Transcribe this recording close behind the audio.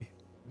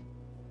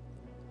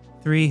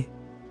3,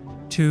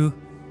 2,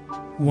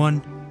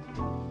 1.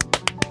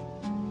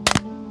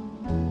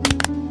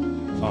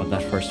 Oh,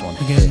 that first one.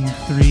 Again,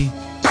 3,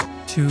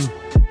 2,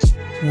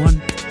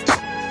 1.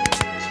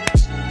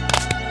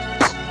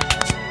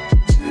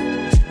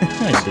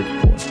 I did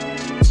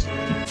 4.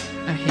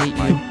 I hate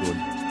My you.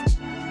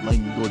 God. My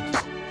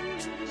God.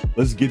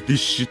 Let's get this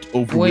shit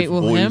over Wait,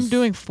 with, will boys. him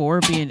doing 4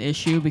 be an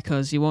issue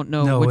because you won't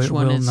know No, which it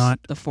one will is not.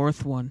 the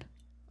 4th one?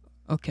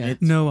 Okay.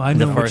 No, I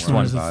know The which first one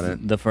one is about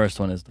it. The first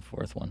one is the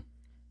 4th one.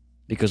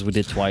 Because we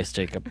did twice,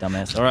 Jacob,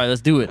 dumbass. All right,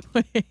 let's do it.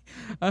 Wait,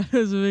 that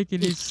doesn't make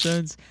any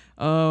sense.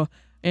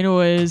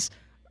 Anyways,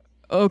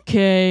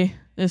 okay.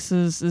 This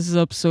is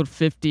episode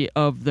 50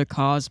 of the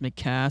Cosmic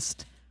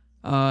Cast.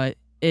 It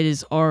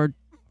is our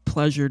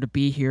pleasure to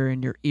be here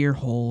in your ear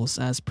holes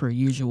as per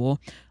usual.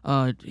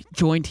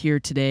 Joined here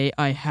today,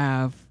 I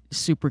have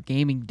Super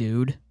Gaming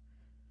Dude,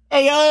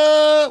 Hey,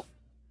 yo!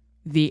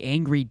 the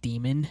Angry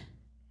Demon,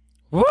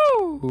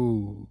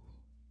 Woo!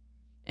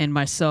 and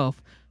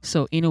myself.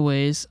 So,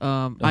 anyways,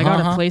 I got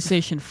a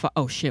PlayStation 5.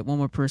 Oh shit, one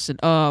more person.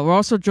 We're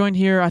also joined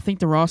here. I think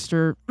the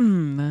roster.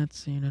 Let's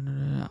see.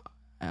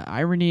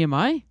 Irony, am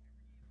I?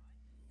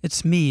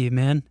 It's me,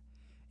 man.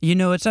 You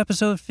know, it's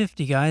episode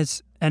 50,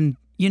 guys. And,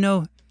 you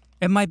know,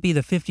 it might be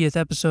the 50th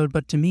episode,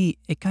 but to me,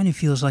 it kind of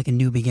feels like a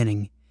new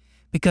beginning.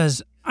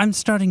 Because I'm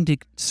starting to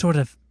sort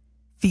of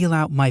feel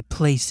out my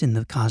place in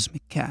the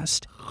Cosmic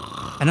Cast.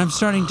 And I'm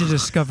starting to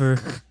discover,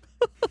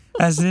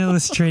 as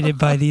illustrated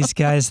by these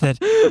guys, that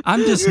I'm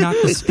just not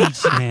the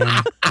speech man.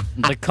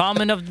 The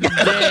comment of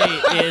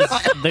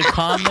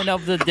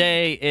the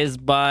day is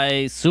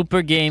by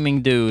Super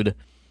Gaming Dude.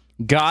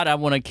 God, I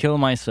want to kill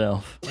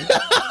myself.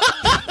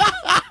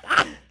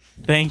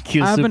 Thank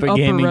you, I have Super an upper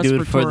Gaming Dude,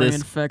 for respiratory this.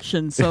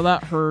 infection, so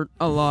that hurt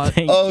a lot.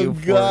 Thank Oh, you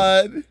for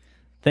God.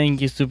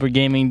 Thank you, Super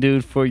Gaming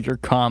Dude, for your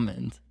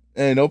comment.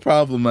 Hey, no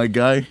problem, my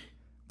guy.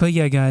 But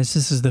yeah, guys,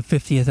 this is the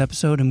 50th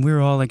episode, and we're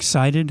all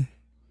excited.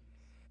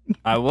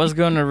 I was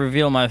going to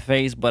reveal my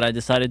face, but I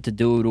decided to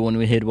do it when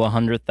we hit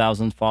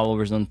 100,000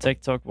 followers on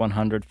TikTok,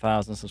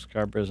 100,000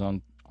 subscribers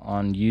on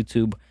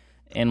YouTube,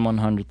 and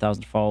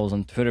 100,000 followers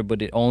on Twitter,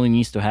 but it only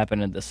needs to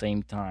happen at the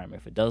same time.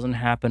 If it doesn't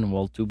happen,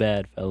 well, too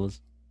bad, fellas.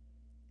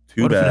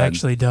 Too What bad. if it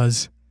actually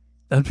does?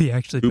 That'd be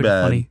actually Too pretty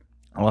bad. funny.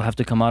 I'll have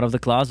to come out of the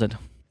closet.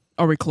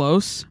 Are we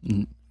close?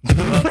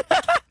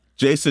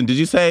 Jason, did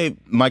you say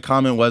my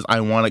comment was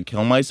I want to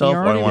kill myself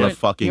or I want to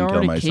fucking you kill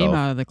already came myself?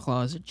 out of the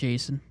closet,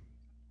 Jason.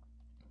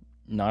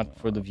 Not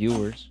for the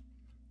viewers.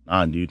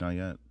 Nah, dude, not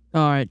yet.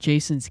 All right,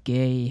 Jason's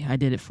gay. I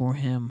did it for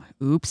him.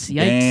 Oops, yikes.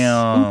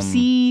 Damn.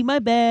 Oopsie, my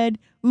bad.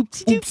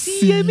 Oopsie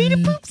doopsie, I made a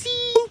poopsie.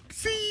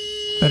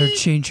 Better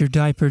change your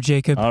diaper,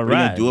 Jacob. All What are you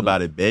right. gonna do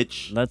about it,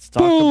 bitch? Let's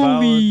talk about...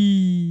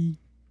 Bully.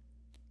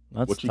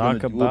 Let's What you gonna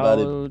talk do about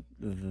about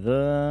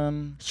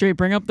the... Should we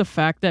bring up the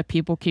fact that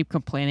people keep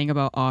complaining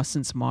about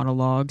Austin's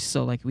monologues?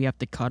 So, like, we have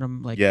to cut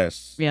him. Like,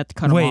 Yes. we have to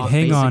cut him Wait, off.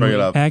 hang on. Bring it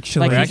up.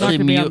 Actually, Like, We he's not actually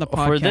gonna be on mute the for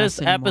podcast this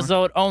anymore.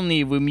 episode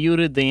only. We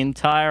muted the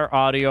entire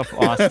audio of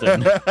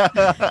Austin.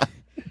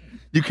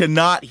 You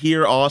cannot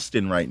hear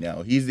Austin right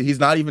now. He's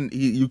not even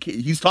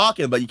he's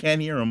talking, but you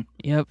can't hear him.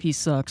 Yep, he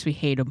sucks. We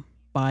hate him.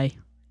 Bye.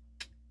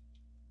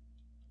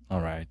 All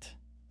right,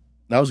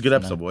 That was a good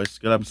That's episode, enough. boys.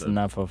 Good that's episode.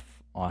 enough of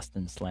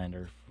Austin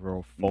slander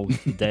for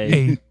folks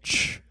today.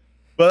 H.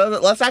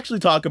 But let's actually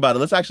talk about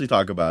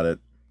it.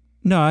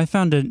 No, I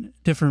found a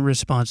different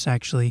response,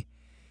 actually.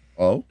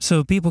 Oh,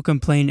 So people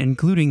complain,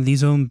 including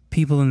these own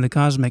people in the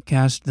Cosmic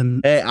Cast,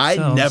 hey, I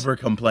themselves. never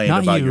complained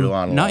Not about you, your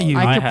monologue. not you.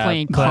 I I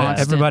complain have, but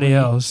constantly. everybody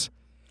else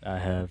I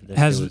have. That shit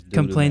has was doo-doo,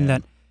 complained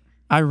man. that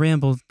I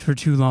rambled for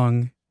too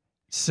long.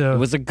 So It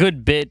was a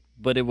good bit,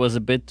 but it was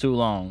a bit too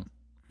long.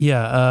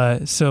 yeah,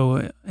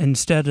 so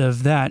instead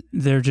of that,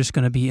 they're just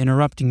going to be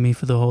interrupting me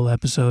for the whole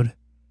episode.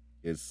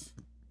 It's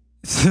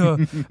So,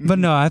 but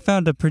no, I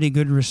found a pretty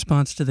good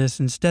response to this.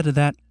 Instead of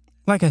that,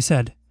 like I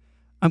said,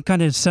 I'm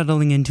kind of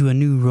settling into a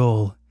new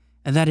role,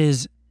 and that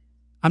is,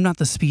 I'm not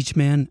the speech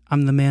man.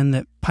 I'm the man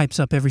that pipes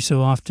up every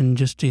so often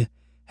just to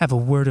have a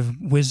word of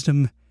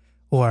wisdom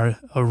or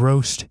a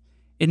roast.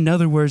 In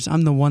other words,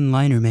 I'm the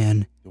one-liner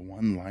man. the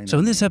one line. So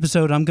in this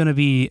episode, I'm going to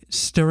be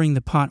stirring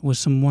the pot with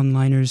some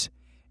one-liners,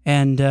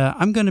 and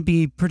I'm going to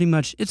be pretty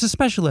much, it's a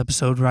special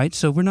episode, right?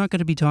 So we're not going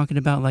to be talking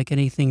about like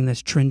anything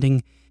that's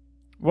trending,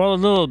 Well, a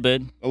little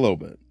bit. a little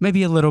bit.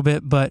 maybe a little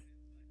bit, but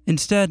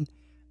instead,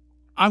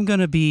 I'm going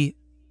to be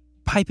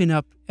piping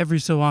up every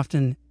so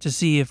often to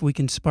see if we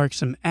can spark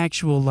some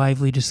actual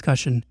lively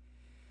discussion.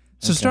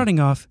 So Okay. starting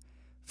off,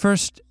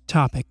 first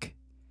topic,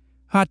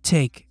 hot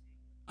take.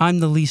 I'm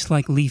the least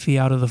like Leafy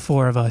out of the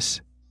four of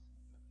us.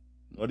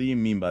 What do you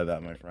mean by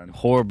that, my friend?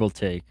 Horrible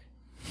take.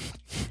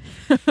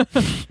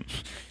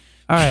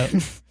 All right,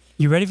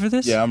 you ready for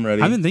this? Yeah, I'm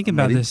ready. I've been thinking I'm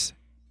about ready. this.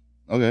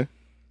 Okay.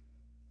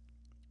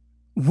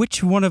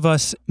 Which one of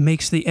us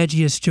makes the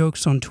edgiest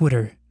jokes on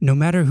Twitter? No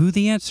matter who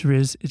the answer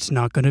is, it's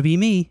not going to be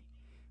me.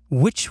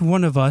 Which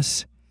one of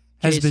us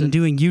has Jason. been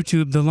doing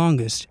YouTube the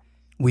longest?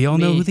 We all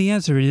know Me. who the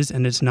answer is,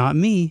 and it's not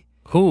me.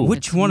 Who?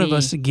 Which It's one of me.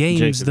 us games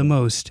Jacob. the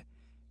most?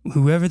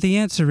 Whoever the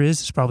answer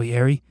is, it's probably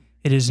Ari.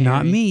 It is not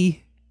Harry.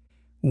 me.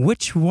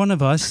 Which one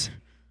of us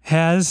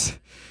has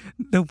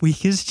the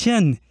weakest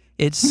chin?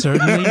 It's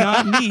certainly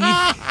not me.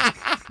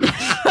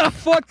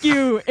 Fuck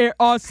you,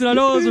 Austin. I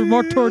know those are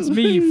more towards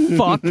me. You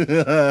fuck.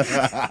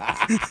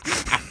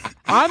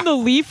 I'm the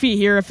leafy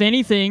here, if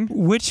anything.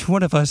 Which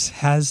one of us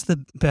has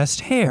the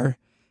best hair?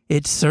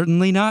 It's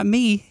certainly not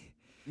me.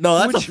 No,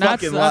 that's Which- a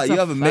fucking lie. You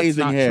have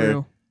amazing not hair.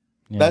 True.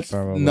 Yeah, That's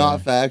probably. not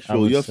I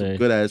factual. would You have say. some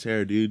good ass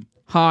hair, dude.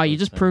 Ha, you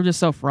just proved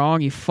yourself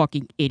wrong, you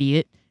fucking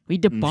idiot. We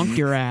Mm-hmm. debunked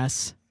your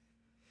ass.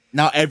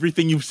 Now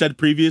everything you've said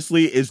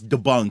previously is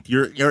debunked.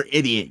 You're an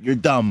idiot. You're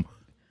dumb.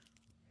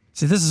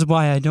 See, this is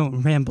why I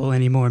don't ramble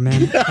anymore,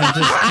 man.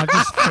 I've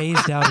just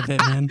phased out of it,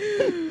 man.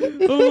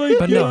 Oh my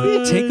But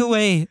no,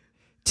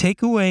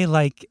 take away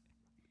like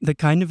the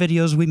kind of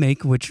videos we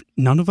make, which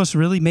none of us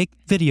really make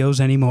videos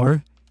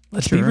anymore.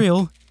 Let's be Sure.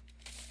 real.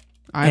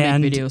 I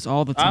and make videos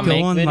all the I time. Go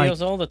make on, videos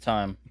like- all the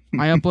time.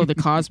 I upload the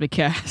Cosmic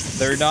Cast.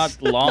 They're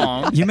not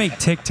long. You make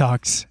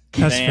TikToks.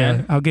 That's man.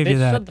 fair. I'll give Bitch, you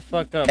that. Shut the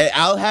fuck up. Hey,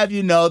 I'll have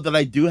you know that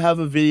I do have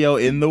a video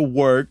in the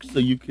works, so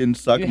you can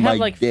suck You my have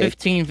like dick.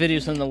 15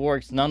 videos in the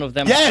works. None of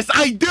them. Yes,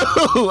 I do.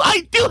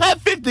 I do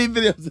have 15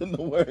 videos in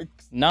the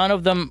works. None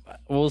of them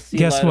will see.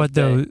 Guess light what, of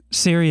day. though?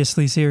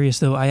 Seriously serious,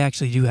 though. I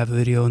actually do have a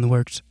video in the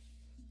works.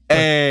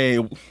 Hey,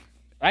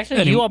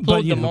 Actually, Any- you but,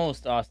 upload you the know.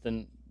 most,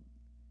 Austin.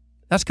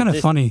 That's kind of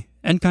This- funny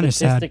and kind of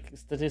sad.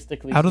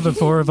 Statistically. Out of the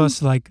four of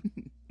us, like,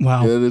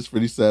 wow. yeah, it is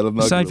pretty sad. I'm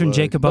not Aside gonna from lie.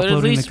 Jacob But at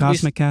uploading the least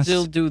Cosmic we Cast.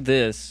 still do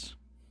this,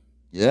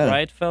 Yeah,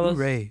 right, fellas?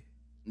 Hooray.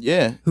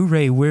 yeah.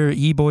 Hooray, we're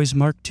E-Boys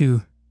Mark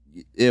II.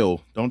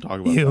 Ew, don't talk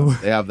about Ew.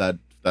 that. They have that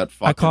fucking.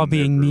 I call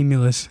being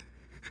memeless.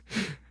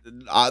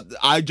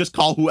 I just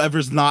call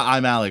whoever's not.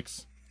 I'm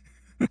Alex.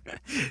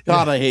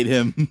 God, I hate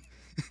him.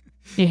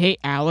 You hate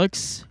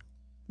Alex?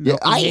 Yeah,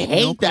 I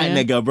hate that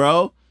Milkman? nigga,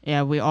 bro.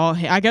 Yeah, we all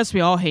I guess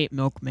we all hate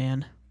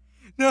Milkman.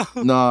 No.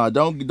 Nah,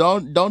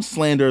 don't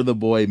slander the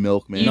boy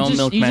Milkman. You No just- you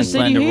milkman just said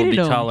you slander will hated be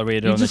him.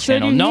 tolerated You on the just said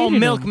channel. you No hated him.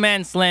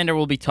 milkman slander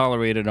will be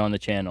tolerated on the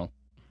channel.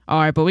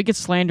 Alright, but we could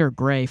slander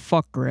Gray.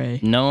 Fuck Gray.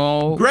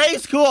 No.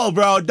 Gray's cool,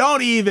 bro.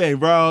 Don't even,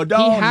 bro.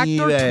 Don't He hacked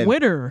even. our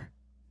Twitter.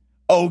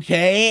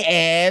 Okay,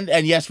 and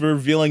yes, we're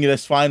revealing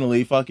this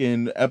finally.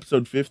 Fucking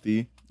episode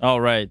 50. All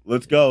right.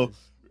 Let's go.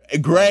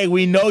 Gray,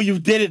 we know you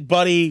did it,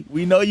 buddy.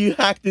 We know you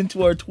hacked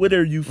into our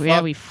Twitter. You Yeah,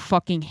 fuck. we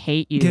fucking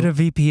hate you. Get a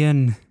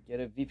VPN. Get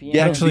a VPN.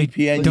 Get a Actually,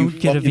 VPN, you don't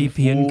get a fucking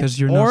VPN fool. because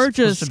you're not or supposed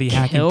just to be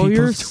hacking kill people's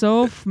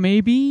yourself,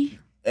 maybe?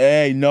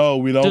 Hey, no,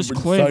 we don't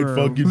Disclaimer.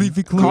 recite fucking. Leave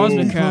it clone. Cosmic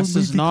Leave it clone, Cast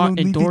leave does it not clone, leave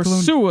it endorse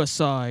clone.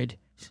 suicide.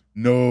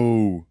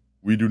 No,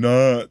 we do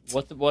not.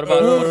 What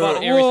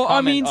about Aries Well, I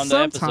comment mean, on the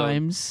episode?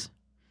 sometimes.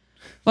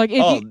 Like,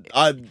 if Oh,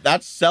 you,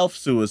 that's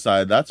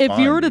self-suicide. That's if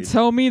fine, you were to dude.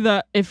 tell me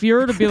that, if you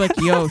were to be like,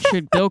 yo,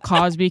 should Bill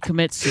Cosby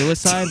commit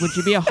suicide, would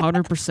you be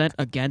 100%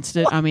 against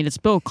it? I mean, it's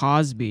Bill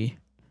Cosby.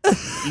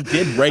 He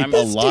did rape I'm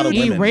a just lot of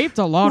He women. raped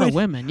a lot of Wait,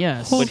 women,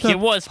 yes. hold But he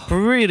was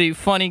pretty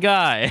funny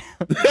guy.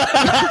 But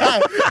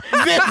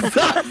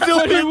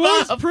it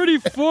was pretty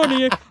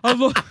funny.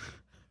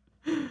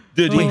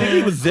 Dude, you think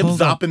he was zip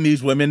Hold up. zopping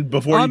these women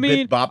before he I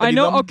mean, bit bopping I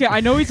know. them? Okay,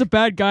 I know he's a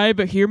bad guy,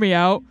 but hear me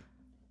out.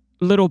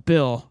 Little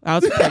Bill,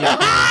 that's pretty.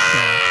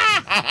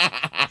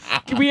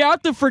 We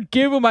have to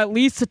forgive him at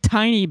least a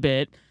tiny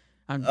bit.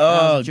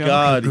 Oh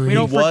God, We he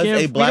don't was forgive-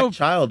 a we black don't-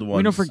 child once.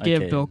 We don't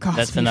forgive Okay, Bill that's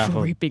Cosby enough for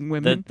of- raping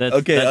women.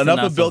 Okay, that's enough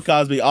of Bill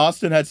Cosby.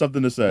 Austin had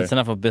something to say. That's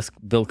enough of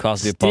Bill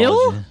Cosby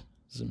Still? apology.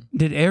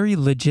 Did Ari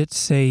legit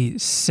say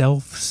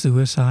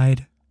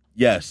self-suicide?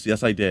 Yes,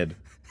 I did.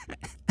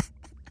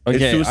 Okay,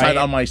 It's suicide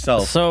I- on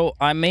myself. So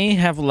I may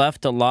have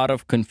left a lot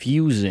of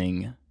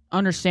confusing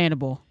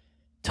Understandable.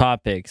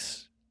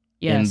 topics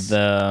Yes. in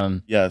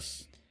the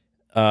Yes.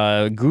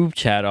 group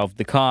chat of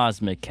the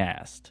Cosmic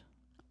Cast.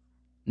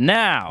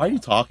 Now, Why are you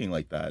talking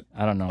like that?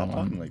 I don't know. Stop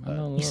talking like that.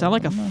 You sound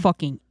like a I'm not-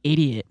 fucking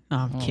idiot. No,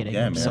 I'm kidding.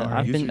 yeah, I'm man.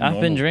 sorry. Use your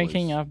I've been normal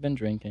drinking. voice. I've been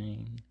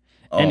drinking.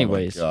 Oh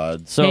Anyways. my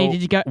God. So hey,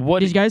 did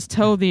what? you guys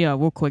tell the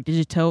real quick? Did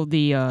you tell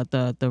the I'm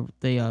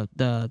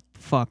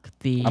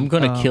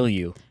gonna kill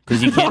you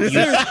because you can't.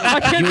 I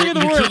can't think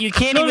of the word. You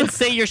can't No, even no.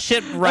 say your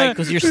shit right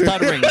because you're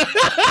stuttering.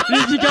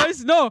 Did you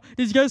guys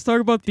Did you guys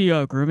talk about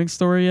the grooming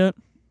story yet?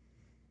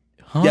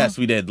 Huh? Yes,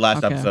 we did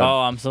last Okay. episode. Oh,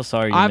 I'm so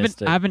sorry. You I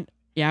missed it. haven't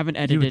You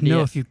edited would it know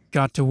yet. if you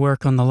got to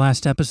work on the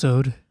last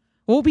episode.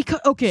 Well,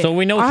 because okay. So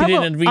we know I he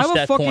have didn't a, reach I have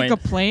that a fucking point.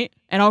 complaint,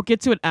 and I'll get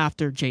to it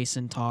after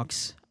Jason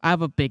talks. I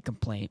have a big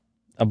complaint.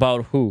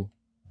 About who?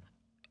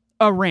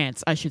 A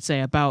rant, I should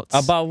say, about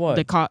what?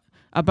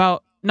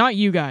 about not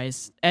you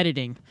guys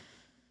editing.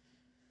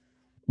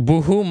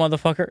 Boo-hoo,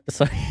 motherfucker.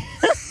 Sorry.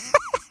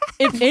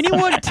 If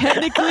anyone,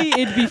 technically,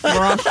 it'd be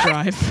Frost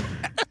Drive.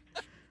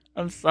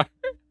 I'm sorry.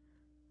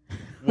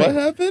 What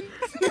happened?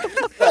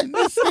 I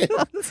missed it.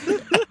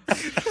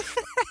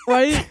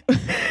 Right?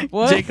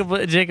 What?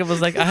 Jacob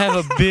was like, I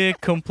have a big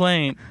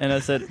complaint, and I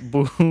said,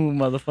 boo-hoo,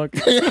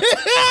 motherfucker.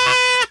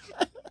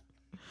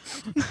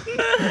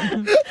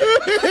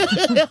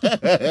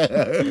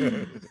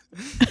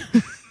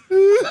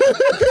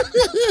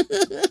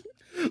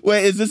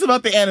 Wait, is this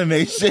about the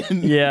animation?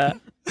 Yeah,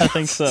 I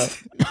think so.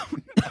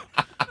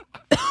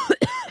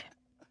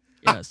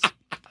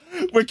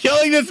 We're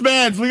killing this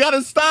man. We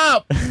gotta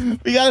stop.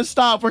 We gotta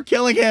stop. We're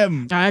killing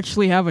him. I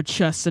actually have a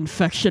chest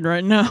infection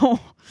right now.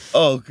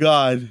 Oh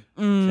God.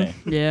 Okay.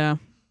 Yeah.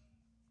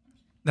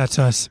 That's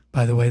us,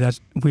 by the way.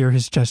 We're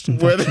his chest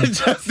We're infection. the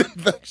chest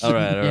infection. All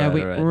right. Yeah, all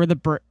right. we're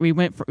the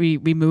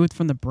we moved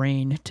from the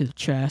brain to the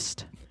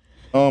chest.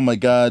 Oh my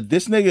God.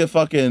 This nigga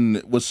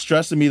fucking was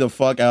stressing me the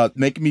fuck out,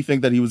 making me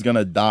think that he was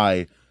gonna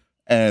die.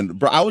 And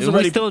bro, I was We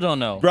already still don't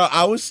know. Bro,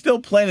 I was still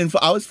planning.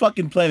 I was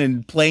fucking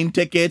planning plane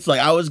tickets. Like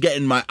I was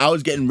getting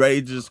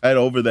ready to just head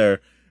over there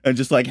and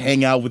just like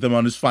hang out with him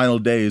on his final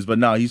days. But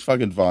no, he's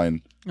fucking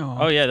fine.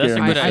 Oh yeah, that's a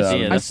Here, good I-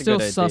 idea. I That's a still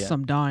good sus idea.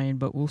 I'm dying,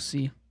 but we'll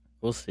see.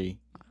 We'll see.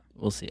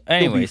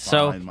 Anyway,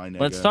 so fine, my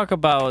nigga. let's talk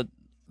about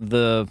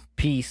the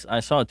piece. I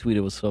saw a tweet.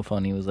 It was so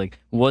funny. It was like,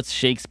 "What's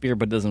Shakespeare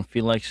but doesn't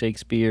feel like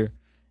Shakespeare?"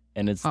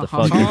 And it's the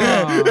fucking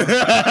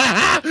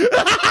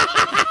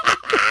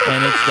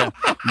and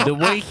it's the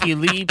way he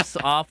leaps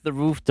off the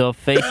rooftop,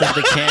 faces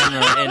the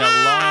camera in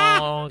a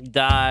long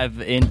dive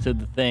into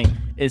the thing.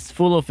 It's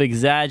full of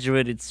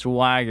exaggerated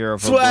swagger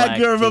of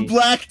a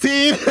black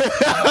teen.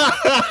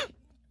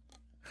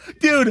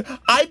 Dude,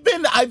 I've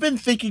been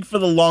thinking for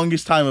the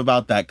longest time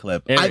about that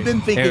clip. Harry, I've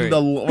been thinking Harry, the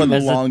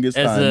longest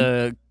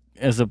time.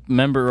 As a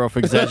member of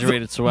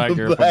exaggerated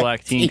swagger of the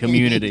black teen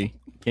community,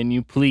 can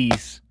you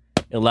please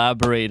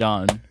elaborate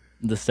on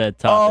the said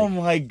Oh topic?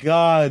 my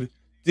God.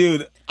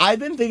 Dude, I've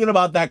been thinking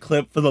about that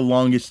clip for the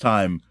longest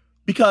time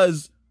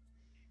because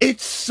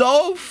it's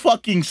so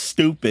fucking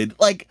stupid.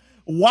 Like,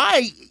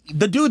 why?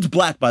 The dude's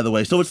black, by the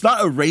way, so it's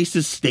not a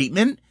racist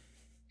statement.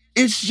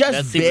 It's just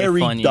That's even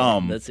very funnier.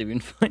 dumb. That's even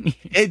funny.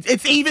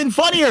 It's even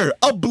funnier.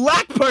 A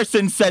black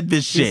person said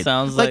this shit. He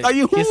sounds like are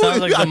you? he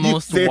sounds like are the you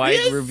most white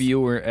serious?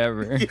 reviewer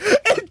ever.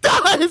 It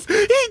does.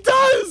 He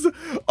does.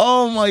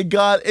 Oh my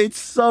God. It's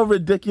so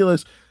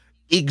ridiculous.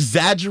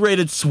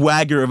 Exaggerated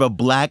swagger of a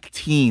black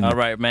teen. All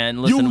right,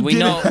 man. Listen, You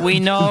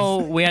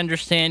didn't- we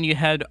understand you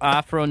had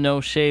Afro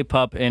no shape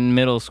up in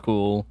middle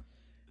school.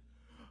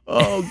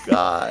 Oh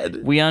God.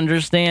 We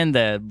understand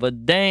that,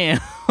 but damn.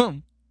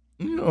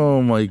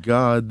 Oh my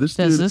God. This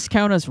Does dude. this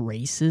count as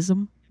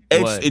racism?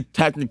 What? It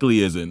technically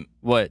isn't.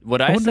 What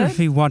I I wonder said? if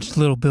he watched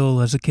Little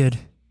Bill as a kid.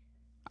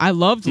 I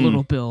loved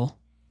Little Bill.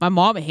 My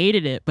mom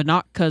hated it, but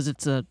not because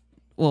it's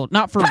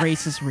not for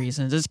racist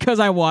reasons. It's because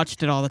I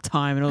watched it all the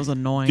time and it was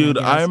annoying. Dude,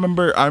 I I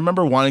guess.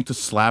 remember wanting to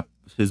slap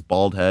his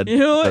bald head You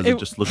know, because it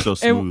just looked so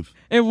smooth.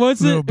 It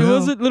wasn't. Little It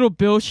wasn't Little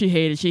Bill she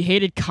hated. She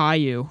hated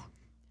Caillou.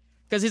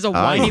 Because he's a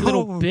whiny Oh.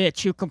 little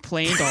bitch who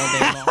complained all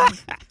day long,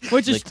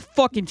 which is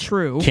fucking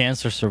true.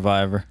 Cancer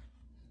survivor.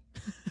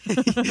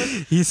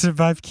 He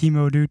survived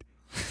chemo, dude.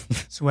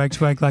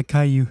 Swag like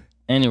Caillou.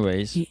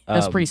 Anyways,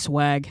 That's pretty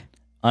swag.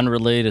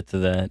 unrelated to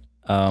that.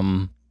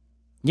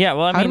 Yeah,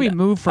 well, I mean, How do we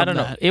move from I don't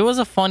know. that? It was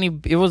a funny,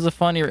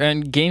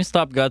 and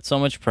GameStop got so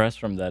much press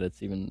from that.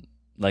 It's even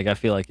like I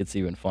feel like it's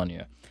even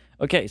funnier.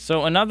 Okay,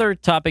 so another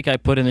topic I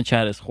put in the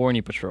chat is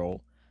Horny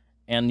Patrol,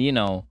 and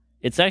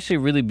it's actually a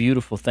really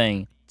beautiful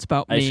thing. It's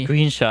about I me.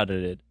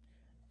 screenshotted it,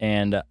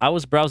 and I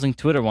was browsing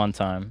Twitter one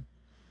time,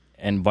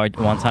 and by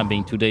one time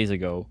being 2 days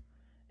ago,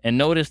 and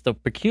noticed a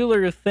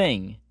peculiar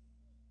thing,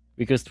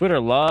 because Twitter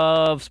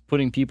loves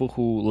putting people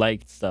who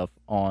liked stuff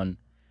on,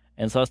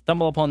 and so I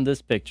stumbled upon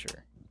this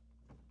picture.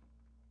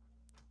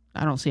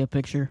 I don't see a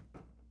picture.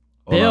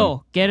 Hold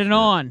Bill, get it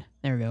on.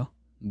 There we go.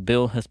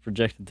 Bill has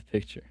projected the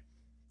picture.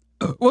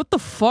 What the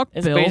fuck,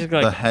 It's Bill? basically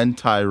The like,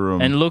 hentai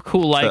room. and look who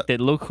liked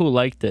it. Look who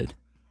liked it.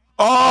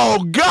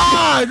 Oh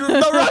God!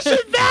 The Russian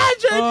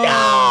badger! Oh, no!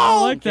 I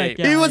like that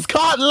Okay. guy. He was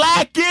caught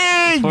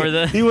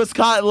lacking. He was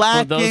caught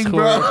For those lacking, who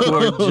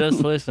bro. are just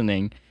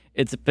listening,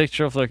 it's a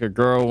picture of like a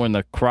girl in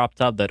a crop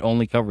top that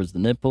only covers the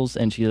nipples,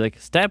 and she's like,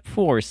 "Step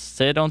 4,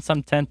 sit on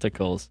some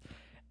tentacles."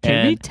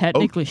 Can we And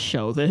technically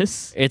show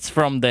this? it's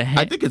from the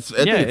I think it's.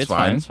 I think it's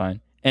fine. It's fine.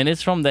 And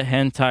it's from the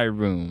hentai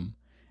room.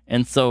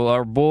 And so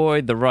our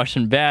boy, the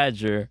Russian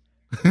badger,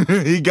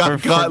 He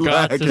got caught forgot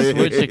lacking. to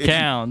switch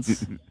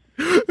accounts.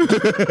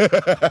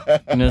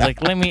 And was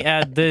like, let me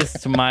add this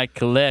to my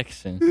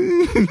collection.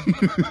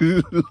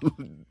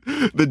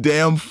 The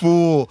damn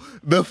fool.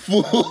 The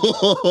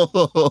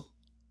fool.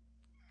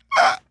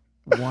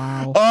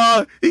 Wow.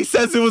 Oh, he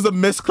says it was a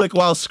misclick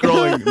while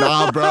scrolling.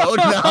 Nah, bro.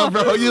 Nah,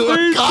 bro. You were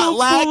He's caught so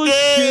full of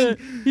shit.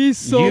 lacking. He's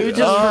so. You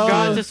just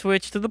forgot to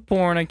switch to the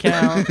porn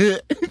account.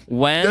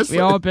 When Just, We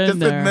all been just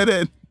there. admit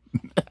it.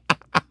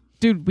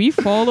 Dude, we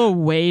follow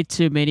way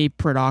too many Yes.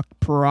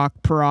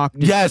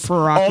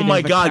 Oh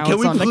my God. Can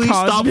we please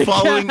stop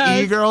following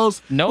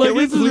e-girls? no, Like, Can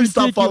we this is please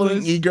stop following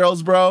ridiculous.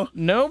 e-girls, bro?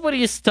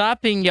 nobody is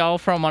stopping y'all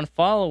from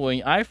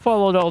unfollowing. I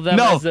followed all them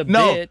No, as a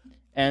no. bit.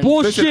 And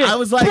Bullshit. Listen, I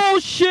was like-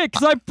 bullshit,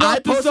 because I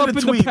brought this posted up a in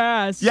the tweet.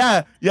 past.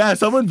 Yeah.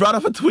 Someone brought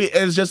up a tweet.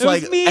 And it's just It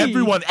was like me.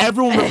 everyone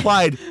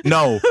replied,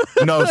 no,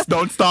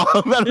 don't stop.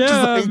 And I'm just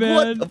Yeah, like, man.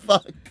 what the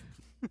fuck?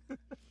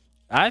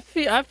 I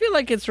feel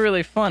like it's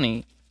really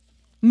funny.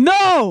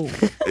 No.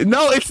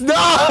 No, it's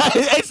not.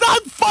 It's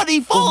not funny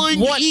following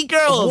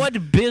e-girls.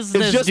 What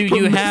business just do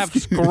you have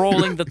promiscuous.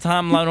 scrolling the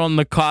timeline on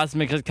the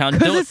Cosmic account?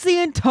 Because it's the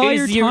entire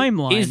is your,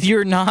 timeline. Is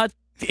you're not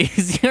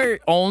Is your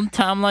own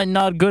timeline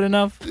not good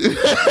enough?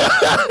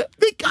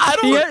 I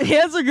don't. He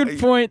has a good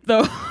point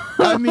though.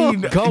 I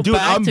mean, Go dude,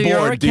 back I'm to your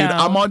bored, dude.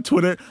 account. I'm on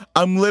Twitter.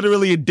 I'm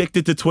literally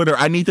addicted to Twitter.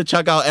 I need to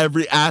check out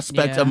every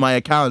aspect Yeah. of my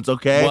accounts,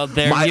 okay? Well,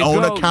 there my you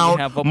own go. You account,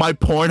 have a- my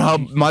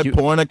Pornhub, my you-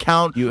 porn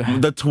account, you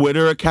have- the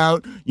Twitter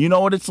account. You know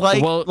what it's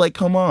like? Well, like,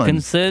 come on.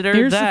 Consider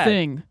Here's that. the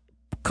thing.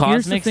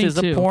 Cosmix thing, is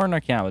a too. porn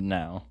account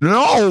now.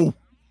 No!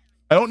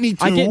 I don't need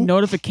to. I get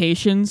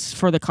notifications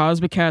for the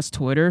Cosmicast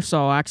Twitter,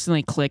 so I'll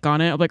accidentally click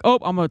on it. I'm like, oh,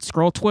 I'm gonna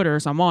scroll Twitter,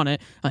 so I'm on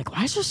it. I'm like,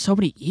 why is there so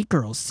many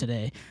e-girls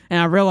today? And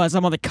I realize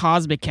I'm on the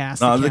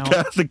Cosmicast on the account.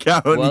 cast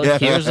account. Well, yeah.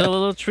 here's a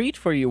little treat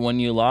for you when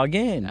you log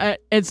in.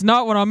 It's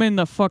not when I'm in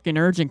the fucking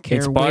urgent care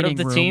It's part of waiting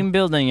the room. team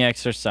building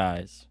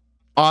exercise.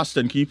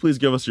 Austin, can you please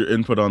give us your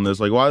input on this?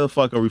 Like, why the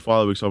fuck are we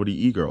following so many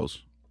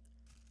e-girls?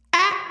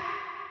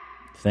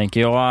 Thank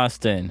you,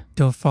 Austin.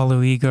 Don't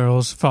follow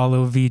e-girls,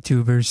 follow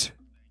VTubers.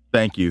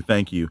 Thank you.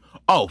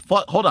 Oh,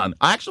 fuck. Hold on.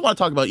 I actually want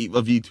to talk about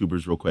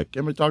VTubers real quick.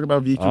 Can we talk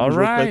about VTubers All real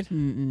right. quick?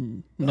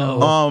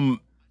 No.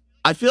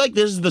 I feel like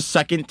this is the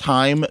second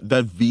time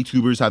that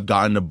VTubers have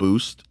gotten a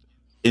boost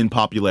in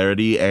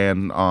popularity,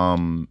 and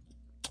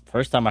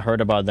First time I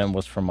heard about them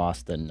was from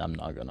Austin. I'm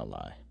not gonna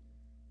lie.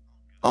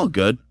 oh,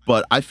 good.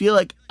 But I feel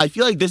like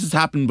this has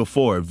happened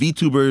before.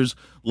 VTubers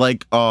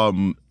like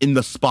in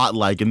the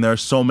spotlight, and there are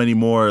so many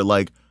more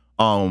like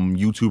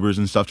YouTubers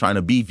and stuff trying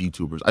to be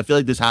VTubers. I feel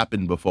like this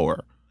happened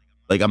before.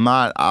 Like I'm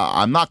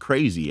not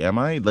crazy, am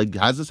I? Like,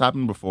 has this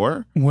happened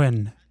before?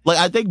 When? Like,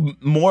 I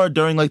think more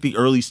during like the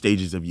early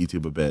stages of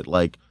YouTube a bit.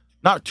 Like,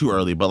 not too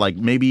early, but like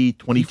maybe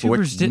 2014.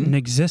 VTubers didn't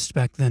exist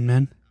back then,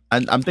 man.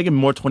 And I'm thinking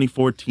more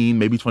 2014,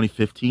 maybe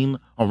 2015,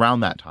 around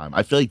that time.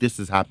 I feel like this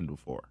has happened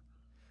before.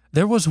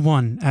 There was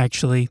one,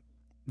 actually.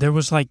 There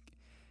was like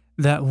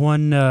that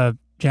one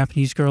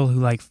Japanese girl who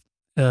like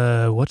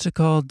what's it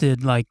called?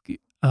 Did like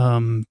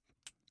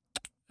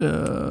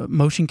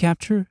motion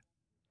capture.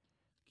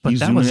 But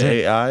that was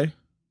it. AI?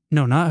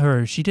 No, not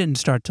her. She didn't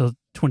start till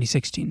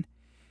 2016.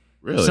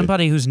 Really?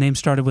 Somebody whose name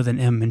started with an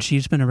M, and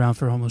she's been around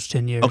for almost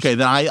 10 years. Okay,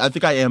 then I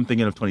think I am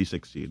thinking of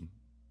 2016.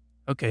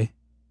 Okay.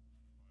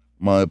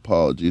 My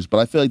apologies. But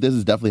I feel like this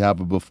has definitely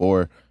happened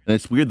before, and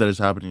it's weird that it's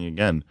happening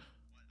again.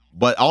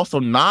 But also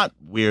not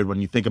weird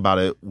when you think about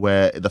it,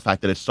 where the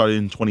fact that it started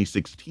in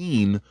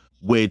 2016,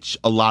 which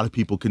a lot of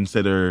people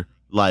consider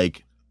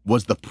like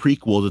was the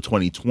prequel to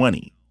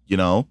 2020, you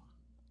know?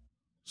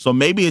 So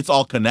maybe it's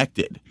all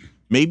connected.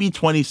 Maybe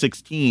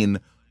 2016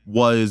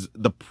 was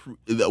the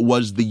Say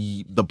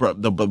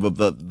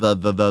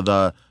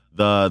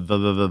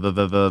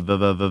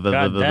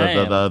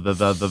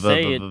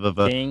it,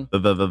 King.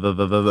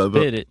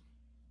 Spit it.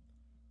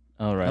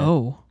 All right.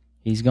 Oh,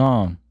 He's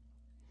gone.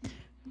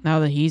 now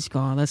that he's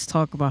gone, let's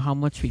talk about how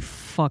much we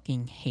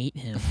fucking hate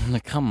him.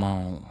 Come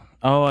on.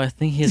 Oh, I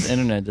think his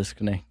internet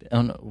disconnected.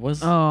 Oh no,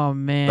 was Oh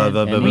man.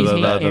 the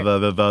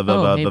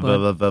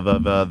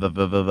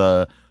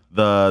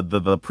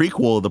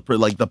prequel,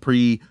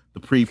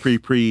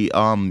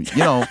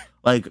 you know,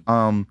 like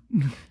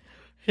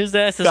his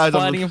ass is Guys,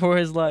 I'm fighting for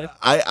his life.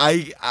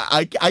 I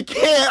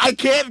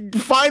can't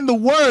find the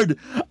word.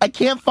 I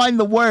can't find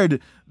the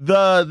word.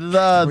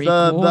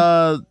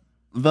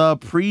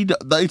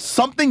 It's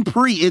something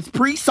pre. It's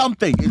pre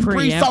something. It's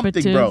pre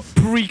something, bro.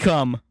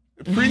 Pre-cum.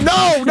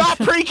 No, not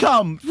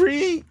pre-cum.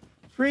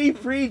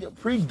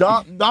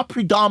 Not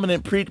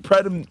predominant.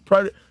 Predator.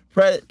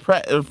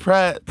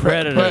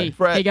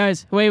 Hey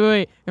guys,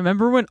 wait.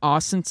 Remember when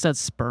Austin said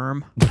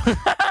sperm?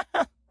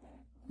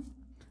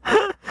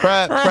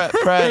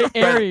 Hey,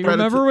 Ari,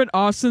 remember when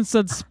Austin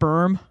said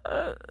sperm?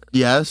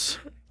 Yes.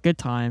 Good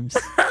times.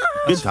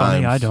 Good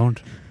Funny, times. I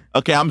don't.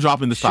 Okay, I'm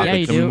dropping this topic. Yeah,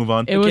 you Can do. we move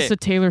on? It was Okay. the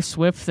Taylor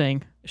Swift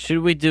thing. Should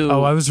we do?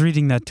 Oh, I was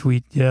reading that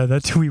tweet. Yeah,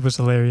 that tweet was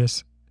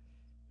hilarious.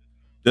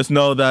 Just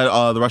know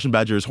that the Russian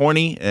Badger is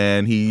horny,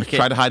 and he Okay,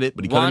 tried to hide it,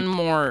 but he one couldn't.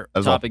 more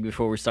As well. topic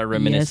before we start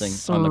reminiscing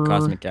Yes, on the sir.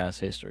 Cosmic Ass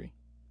history.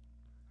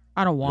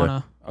 I don't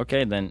wanna.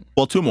 Okay, then.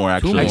 Well, two more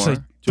actually. more. Actually,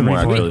 Two more,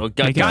 three more. actually. Oh,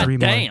 Make it God three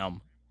more.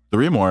 damn.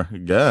 Three more.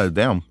 God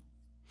damn.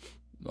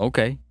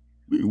 Okay.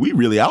 We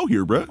really out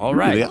here, bro. All We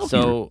really right. out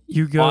So,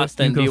 You go.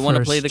 Austin, do you want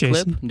to play the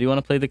Jason? clip? Do you want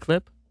to play the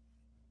clip?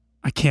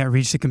 I can't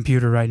reach the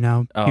computer right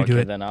now. Oh, You okay, do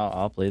it. then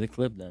I'll play the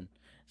clip then.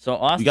 So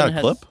Austin got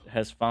a clip?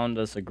 has found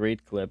us a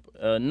great clip.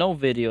 No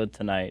video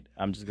tonight.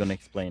 I'm just gonna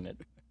explain it.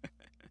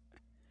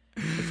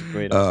 It's a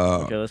great.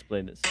 Okay, let's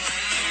play this.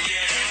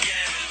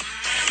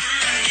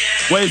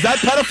 Wait, is that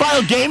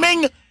pedophile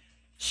gaming?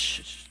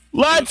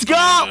 Let's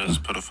go. It's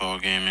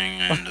pedophile gaming,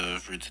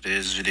 and for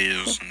today's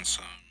videos and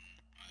so.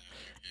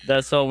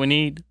 That's all we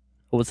need.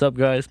 What's up,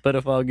 guys?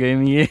 Pedophile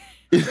gaming.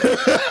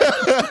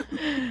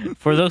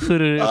 For those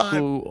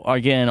who are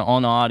again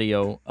on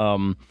audio,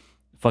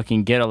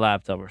 fucking get a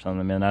laptop or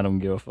something, man. I don't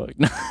give a fuck.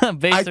 I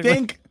Basically,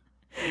 think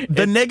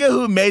the nigga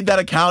who made that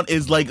account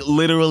is like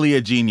literally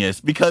a genius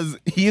because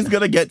he's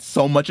gonna get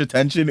so much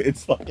attention.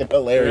 It's fucking that's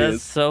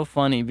hilarious. so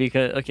funny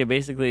because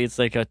basically it's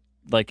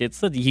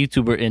it's a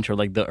YouTuber intro,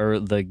 like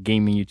the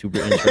gaming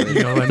YouTuber intro.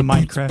 You know, like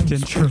Minecraft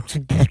intro.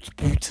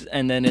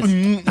 And then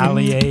it's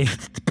Ali A.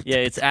 Yeah,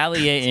 it's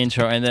Ali A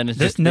intro, and then it's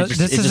This- just no, it's just,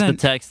 this it's just the isn't-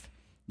 text.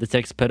 The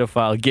text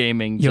pedophile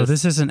gaming. Yo, just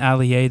this isn't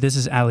Ali A. This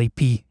is Ali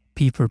P.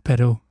 P for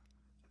pedo.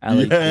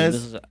 Ali, Yes.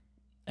 This is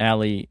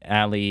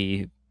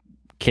Ali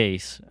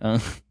case.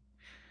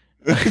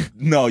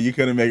 No, you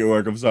couldn't make it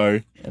work. I'm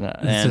sorry. And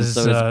This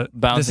so is it's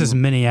bouncing this is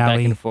Mini back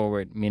Ali. and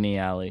forward, mini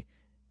alley,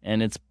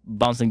 and it's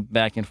bouncing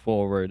back and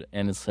forward,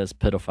 and it says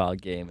pedophile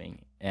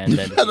gaming, and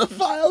then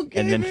Pedophile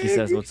gaming. and then he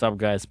says, "What's up,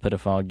 guys?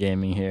 Pedophile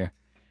gaming here,"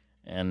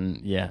 and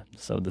yeah,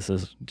 so this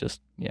is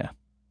just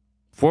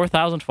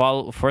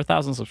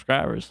 4,000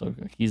 subscribers. So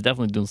he's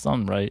definitely doing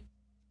something right.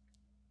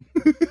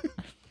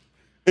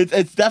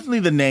 It's definitely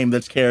the name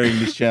that's carrying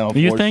this channel.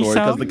 You for think sure,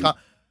 so? Because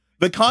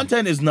the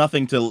content is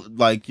nothing to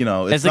like. You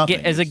know, it's As a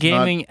nothing. as a It's not-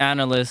 gaming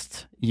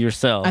analyst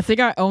yourself, I think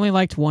I only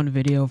liked one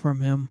video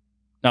from him.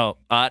 no,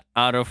 out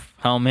of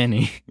how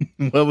many?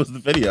 What was the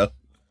video?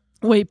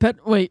 Wait.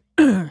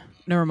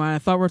 Never mind. I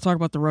thought we were talking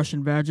about the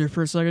Russian Badger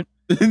for a second.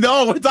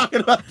 No, we're talking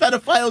about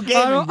pedophile gaming.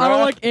 I don't bro.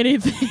 like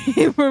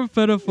anything from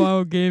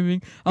pedophile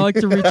gaming. I like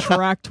to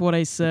retract what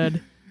I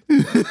said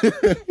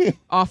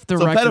off the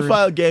So record.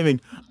 pedophile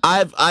gaming.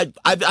 I've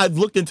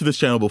looked into this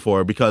channel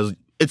before because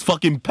it's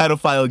fucking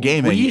pedophile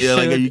gaming. We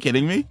Like, are should- you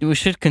kidding me? We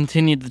should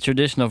continue the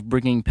tradition of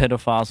bringing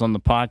pedophiles on the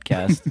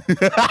podcast,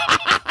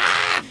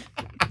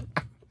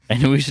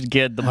 and we should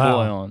get the Wow.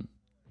 boy on.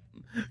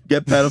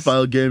 Get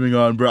pedophile gaming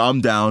on, bro.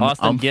 I'm down.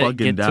 Austin, I'm get fucking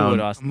to down. it,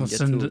 Austin. I'm Get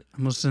to it.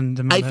 gonna send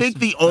him a I think message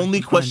the if I only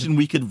can find question him.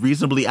 we could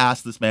reasonably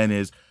ask this man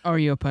is, Are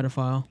you a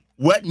pedophile?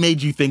 what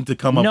made you think to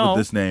come up No, with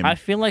this name? I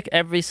feel like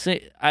I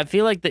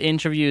feel like the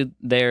interview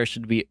there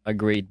should be a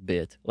great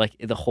bit, like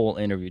the whole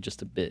interview,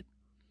 just a bit.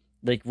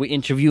 Like we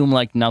interview him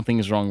like nothing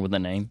is wrong with the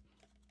name.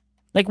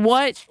 Like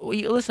what?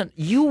 Listen,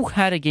 you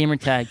had a gamer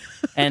tag,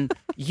 and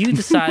you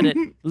decided,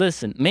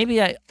 listen, maybe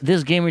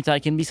this gamer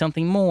tag can be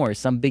something more,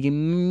 some big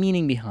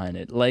meaning behind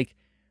it, like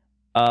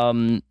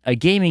a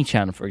gaming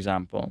channel, for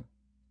example.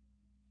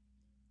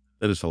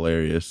 That is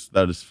hilarious.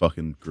 That is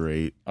fucking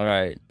great. All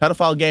right,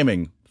 Pedophile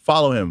gaming.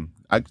 Follow him.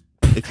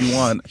 If you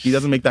want. He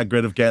doesn't make that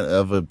great of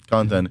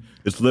content.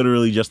 It's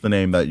literally just the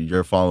name that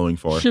you're following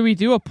for. Should we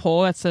do a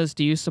poll that says,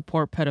 "Do you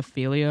support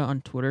pedophilia"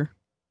 on Twitter?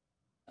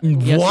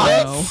 Yes or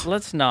What? no?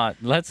 let's not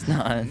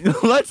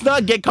Let's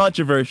not get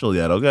controversial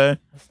yet, okay?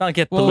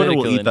 get Well, Twitter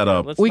political. will eat in that here.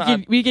 up. Let's We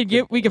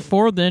not- could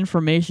forward the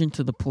information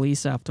to the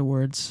police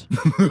afterwards.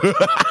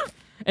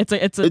 It's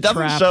a It doesn't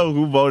trap. show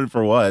who voted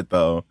for what,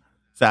 though.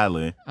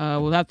 Sadly.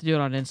 We'll have to do it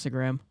on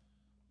Instagram.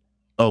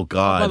 Oh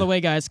God. By the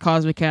way, guys,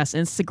 Cosmic Cast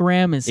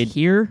Instagram is It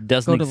here.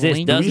 doesn't Go to the exist.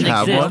 link. Doesn't Do we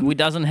have exist. one? We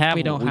doesn't have.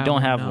 We don't we have don't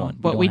one, have no. one.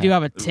 But we do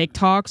have a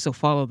TikTok, so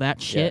follow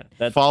that shit.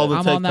 Follow the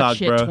I'm on that TikTok,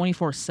 shit bro.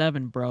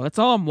 24/7, bro. That's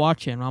all I'm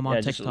watching. when I'm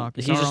on TikTok.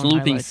 It's He's our just own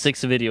looping highlights.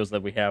 6 videos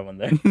that we have on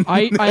there.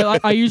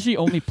 I usually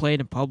only play it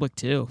in public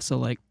too. So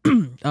like,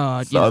 you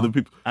So know. other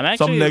people. I'm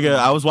Some actually nigga.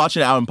 I was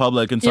watching it out in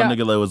public, and some Yeah,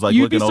 nigga was like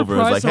You'd be looking over. and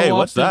was surprised like, "Hey, how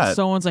what's often that?"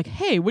 Someone's like,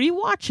 "Hey, what are you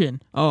watching?"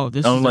 Oh,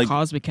 this I'm is like- the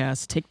Cosmic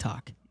Cast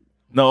TikTok.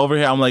 No, over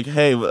here. I'm like,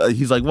 "Hey."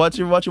 He's like, "What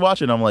you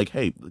watching?" I'm like,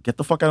 "Hey, get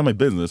the fuck out of my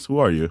business. Who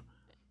are you?"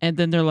 And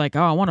then they're like,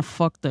 "Oh, I want to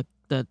fuck the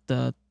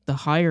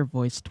higher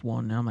voiced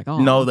one." And I'm like, "Oh,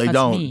 No, they that's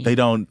don't. me." They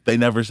don't. They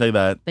never say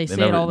that. They say it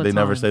never, all the They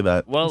never time. say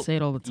that. well, They say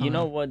it all the time. you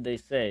know what they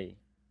say.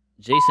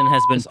 Jason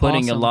has been It's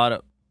putting awesome. a lot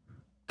of.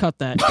 Cut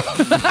that. Cut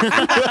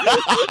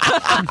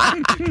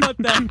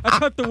that. I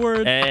cut the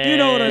word. You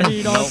know what I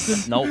mean, Nope,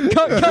 Austin. Nope.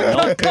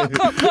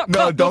 Cut.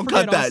 No, don't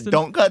forget cut that. Austin.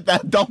 Don't cut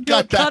that. Don't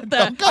cut that. Cut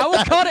that. Don't I will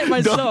that. cut it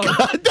myself. Don't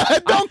cut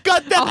that. Don't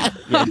cut that.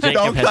 Yeah, Jacob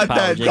Don't has cut power.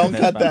 that. Jacob Don't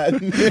has cut power.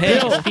 that. Hey,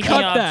 No, speaking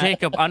cut of that.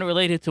 Jacob,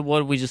 unrelated to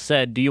what we just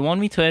said, do you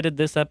want me to edit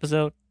this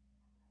episode?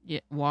 Yeah,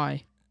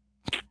 why?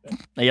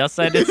 I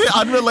said it's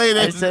Unrelated.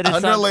 I said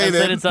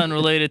it's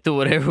unrelated to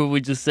whatever we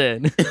just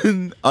said.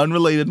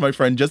 Unrelated, my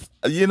friend. Just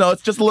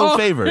it's just a little Oh.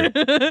 favor.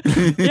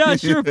 Yeah,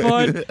 sure,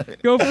 bud.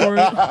 Go for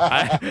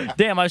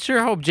it. I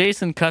sure hope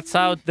Jason cuts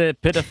out the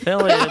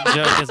pedophilia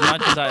joke as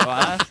much as I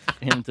asked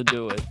him to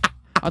do it.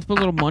 I'll put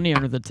a little money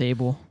under the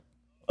table.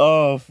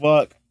 Oh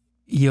fuck.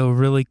 Yo,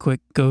 really quick,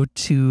 go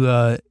to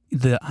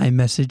the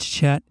iMessage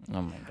chat.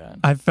 Oh my god.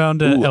 I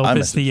found a Ooh, Elvis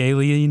iMessage. the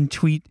Alien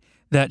tweet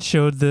that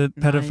showed the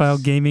pedophile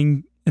Nice.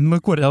 gaming, and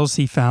look what else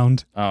he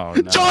found. Oh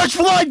no. George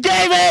Floyd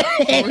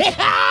gaming.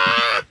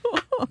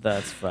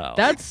 That's foul.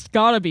 That's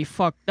gotta be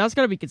fucked. That's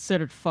gotta be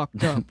considered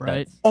fucked up,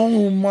 right? That's-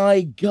 Oh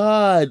my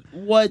god.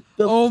 What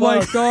the Oh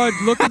my fuck? god!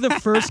 Look at the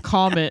first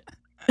comment.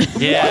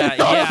 yeah, I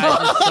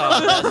just saw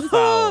that. That's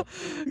foul.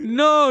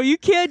 No, you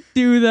can't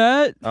do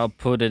that. I'll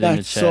put it in the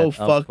That's chat. so I'll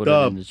fucked put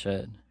up. it in the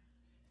chat.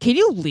 Can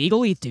you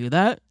legally do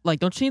that? Like,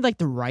 don't you need like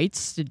the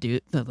rights to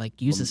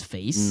use his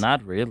face?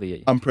 Not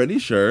really. I'm pretty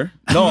sure.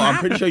 No, I'm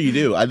pretty sure you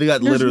do. I think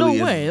that There's literally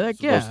no way, is like,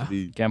 supposed yeah. to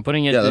be. Okay, I'm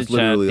putting it Yeah, in the that's chat.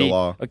 literally a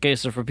law. Okay,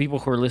 so for people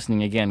who are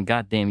listening again,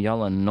 goddamn,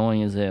 y'all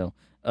annoying as hell.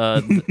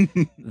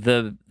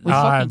 The We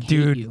Ah, fucking hate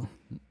dude. you.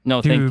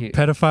 no, thank Dude, you.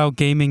 pedophile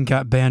gaming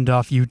got banned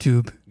off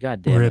YouTube.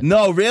 God damn Rip. it.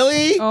 No,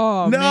 really?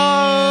 Oh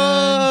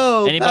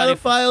no. man. Anybody-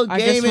 Pedophile I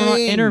gaming. guess we're not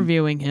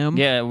interviewing him.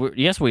 Yeah,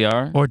 yes, we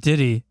are. Or did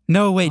he?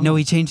 No, wait, no,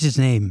 he changed his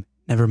name.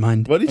 Never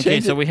mind. What did he Okay,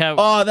 change so it? we have.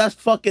 Oh, that's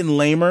fucking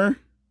lamer.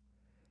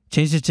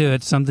 Changed it to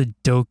it's something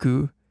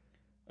Doku.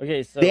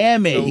 Okay, so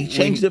Damn it! so He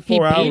changed it he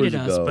 4 hours baited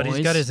us, ago. But he's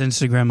Boys. got his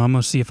Instagram. I'm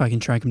gonna see if I can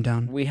track him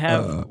down. We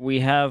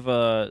have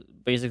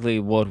basically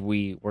what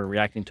we were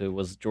reacting to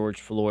was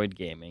George Floyd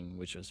gaming,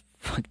 which was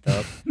fucked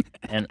up,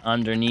 and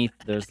underneath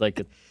there's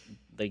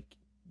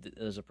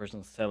there's a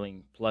person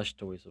selling plush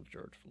toys of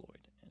George Floyd.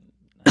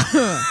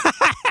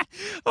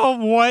 Oh,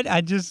 what?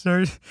 I just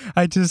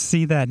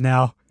see that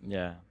now.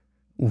 Yeah,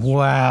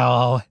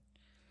 Wow.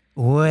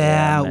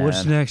 Wow.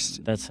 What's man.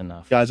 next? that's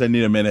enough. Guys, I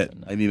need a minute.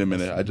 That's I need a enough.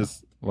 minute.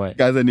 What?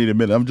 Guys, I need a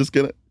minute. I'm just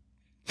gonna.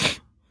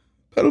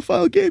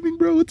 Pedophile gaming,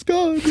 bro. It's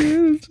gone,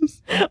 man. It's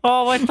just.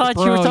 Oh, I thought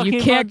you were Bro, talking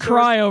you can't about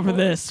cry George over Floyd.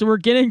 this. We're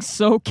getting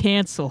so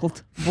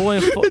canceled. Boy,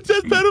 It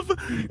says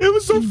pedophile. It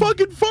was so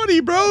fucking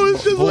funny, bro.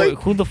 It's just boy, like.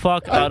 who the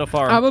fuck out of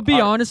our? I'm gonna be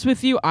our honest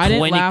with you. I didn't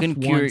 20 laugh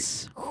concurrent-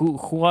 once.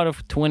 Who out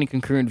of 20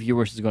 concurrent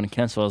viewers is going to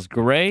cancel us?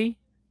 Gray?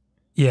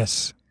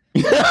 Yes.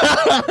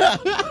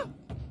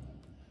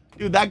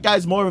 Dude, that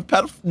guy's more of a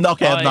pedophile. No,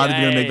 okay, I'm Oh, not yeah,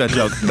 even gonna yeah, make that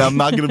joke. I'm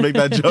not gonna make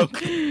that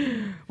joke.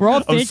 We're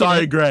all thinking I'm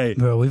sorry, it. Gray.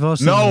 Bro, we've all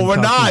seen No, him we're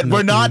talking not. from We're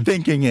that not thing.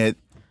 thinking it.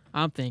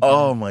 I'm thinking.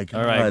 Oh my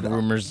god. All right,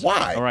 groomers.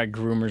 Why? All right,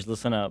 groomers,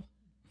 listen up.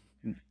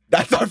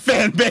 That's our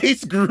fan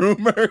base,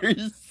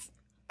 groomers.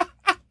 All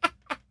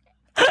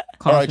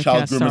right,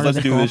 child Cosmic groomers, Cast let's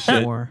started do the this Gulf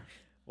shit. War.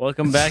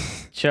 Welcome back,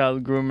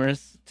 child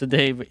groomers.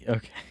 Today,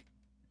 okay.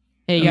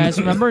 Hey guys,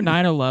 remember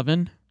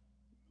 9/11?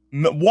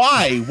 No,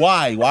 why?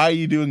 Why are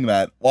you doing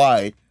that?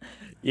 Why?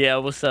 Yeah,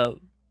 what's up?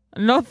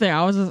 Nothing.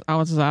 I was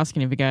just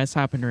asking if you guys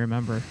happen to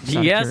remember. Just out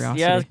of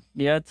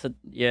curiosity.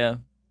 Yeah.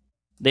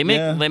 They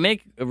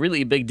make a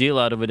really big deal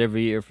out of it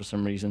every year for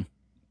some reason.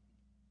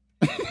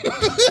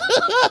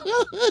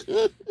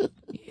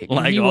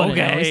 Like, He wouldn't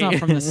know. okay. He's not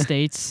from the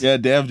States. Yeah,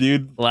 damn,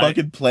 dude. Like-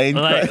 Fucking plane.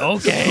 like,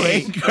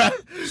 okay.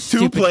 Two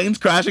Stupid. planes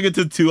crashing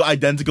into two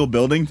identical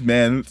buildings.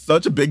 Man, it's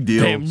such a big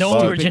deal. Damn, no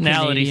Fuck.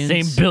 originality.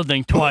 Canadians. Same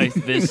building twice,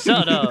 bitch.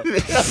 Shut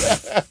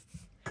up.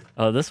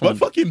 Oh, this What one.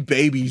 fucking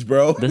babies,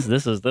 bro? This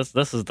is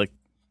the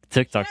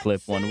TikTok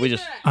clip one. We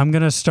just I'm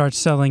gonna start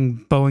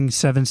selling Boeing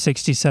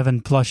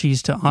 767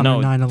 plushies to honor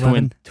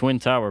 9/11. twin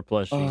tower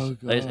plushies. Oh,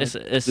 God. It's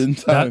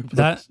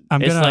That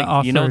I'm It's gonna like,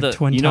 offer you know the-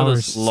 Twin you know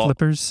Towers this lo-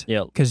 slippers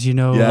yeah, because you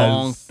know Yeah.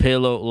 long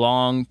pillows.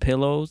 long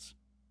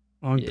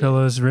Yeah.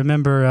 pillows.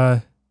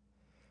 Remember,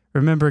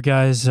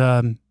 guys.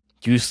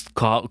 Use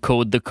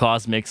code the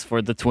Cosmics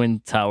for the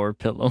twin tower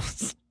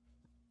pillows.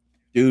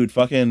 Dude,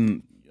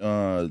 fucking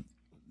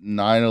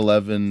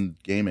 9/11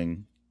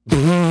 gaming.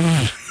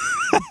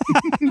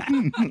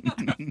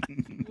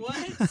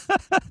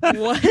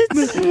 What?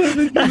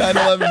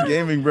 9/11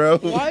 gaming, bro.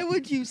 Why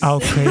would you say Al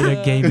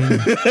Qaeda Gaming,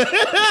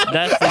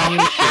 That's the new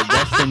shit.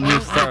 That's the new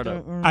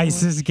startup.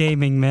 ISIS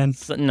Gaming, man.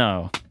 So,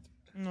 no,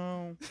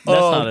 No. that's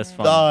Oh, not as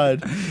fun.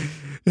 God.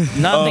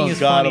 Nothing Oh, is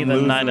God, funny I'm than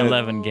losing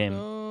 9/11 game.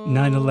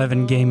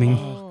 9/11 Gaming.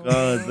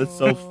 God, that's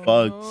so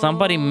fucked.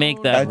 Somebody make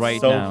that That's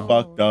right so now.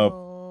 fucked up.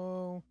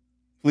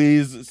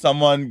 Please,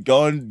 someone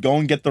go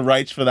and get the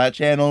rights for that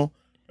channel.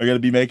 We're gonna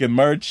be making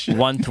merch.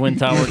 One twin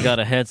tower got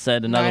a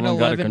headset, another one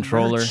got a 9/11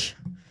 controller. merch.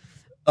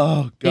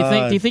 Oh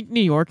God. Do you think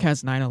New York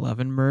has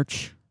 9/11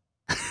 merch?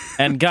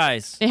 And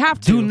guys, They have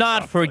to. do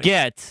not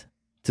forget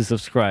to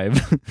subscribe.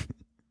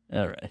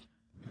 All right.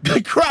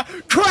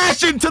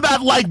 Crash into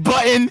that like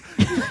button.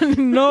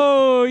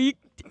 No,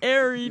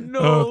 Ari, no.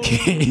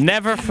 Okay.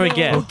 Never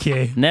forget.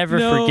 Okay. Never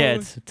No,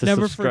 forget to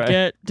Never subscribe.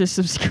 forget to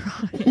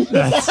subscribe.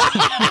 That's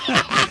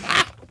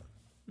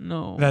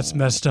No. that's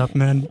messed up,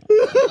 man.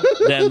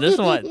 Damn, this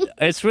one.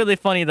 It's really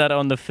funny that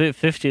on the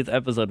 50th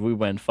episode we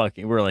went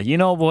fucking. We're like, you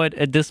know what?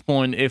 At this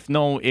point, if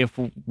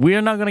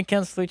we're not gonna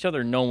cancel each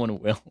other, no one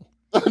will.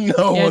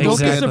 No, Yeah, one don't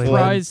Exactly. be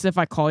surprised if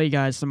I call you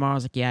guys tomorrow. I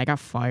was like, yeah, I got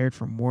fired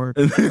from work.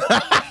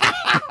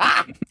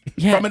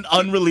 Yeah, from an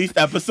unreleased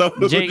episode.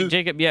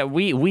 Jacob. Yeah,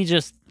 we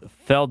just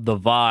felt the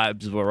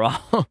vibes were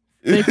off.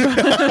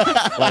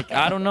 Like,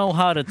 I don't know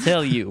how to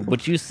tell you,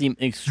 but you seem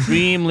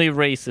extremely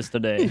racist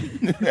today.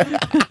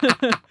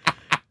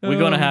 We're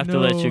gonna have to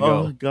let you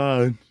Oh go.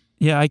 God.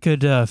 Yeah, I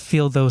could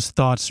feel those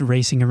thoughts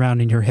racing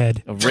around in your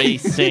head.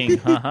 Racing,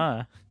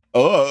 haha.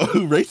 Oh,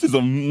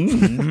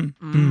 racism.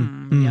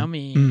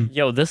 Yummy.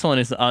 Yo, this one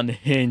is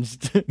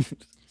unhinged.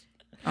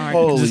 All right,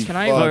 Holy can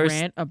I fuck.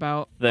 rant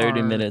about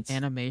 30 our minutes.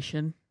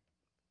 animation?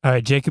 All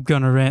right, Jacob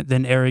gonna rant,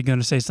 then Ari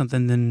gonna say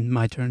something, then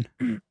my turn.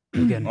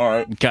 Again. All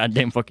right.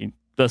 Goddamn fucking.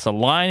 There's a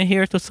line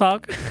here to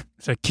talk.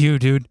 It's a queue,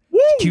 dude.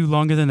 Queue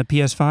longer than the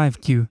PS5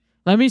 queue.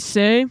 Let me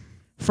say,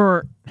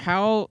 for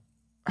how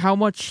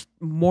much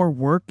more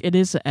work it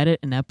is to edit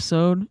an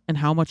episode and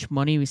how much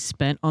money we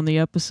spent on the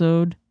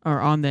episode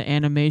or on the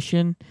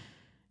animation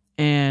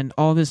and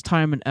all this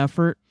time and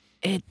effort,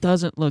 it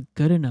doesn't look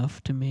good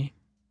enough to me.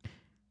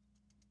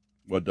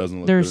 What doesn't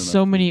look There's good so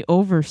enough? many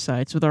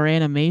oversights with our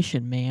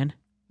animation, man.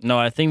 No,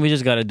 I think we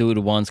just gotta do it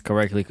once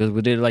correctly because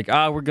we did it like,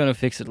 we're gonna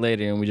fix it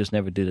later, and we just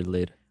never did it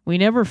later. We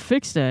never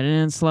fixed that,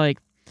 and it's like,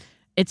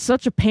 it's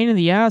such a pain in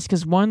the ass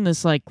because one,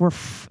 it's like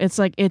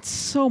it's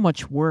so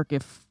much work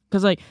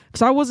because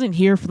I wasn't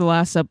here for the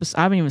last episode.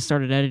 I haven't even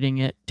started editing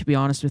it, to be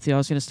honest with you. I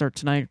was gonna start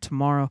tonight or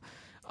tomorrow.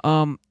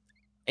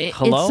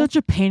 Hello? It's such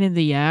a pain in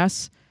the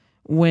ass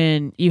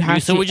when you have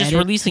to. So we're just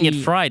edit releasing it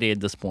the- Friday at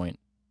this point.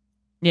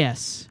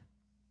 Yes,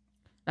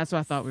 that's what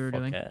I thought we were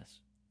doing. Fuck ass.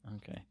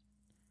 Okay.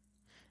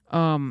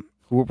 Um,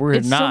 We're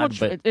it's not, so much.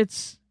 but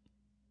It's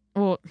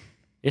well,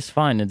 it's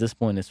fine at this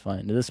point. It's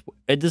fine.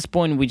 At this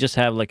point, we just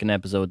have like an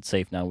episode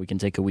safe now. We can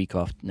take a week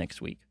off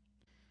next week.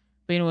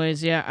 but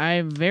anyways, yeah,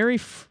 I'm very.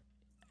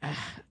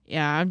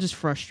 Yeah, I'm just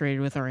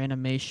frustrated with our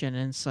animation,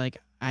 and it's like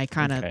I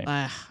kind of Okay.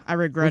 I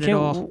regret it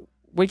all.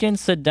 We can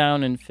sit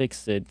down and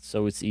fix it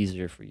so it's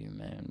easier for you,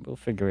 man. We'll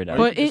figure it out.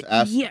 Or But you it, can just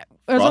ask yeah,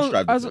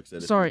 Froststripe to fix it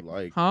if sorry, you'd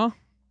like. huh?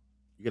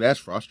 You could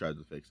ask Froststripe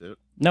to fix it.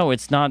 No,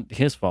 it's not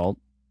his fault.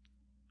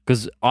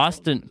 Because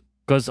Austin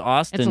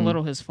It's a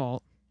little his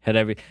fault. had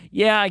every.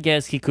 Yeah, I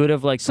guess he could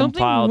have like Something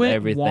compiled went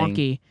everything.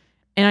 wonky,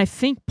 and I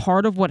think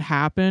part of what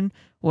happened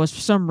was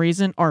for some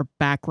reason our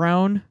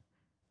background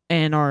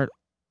and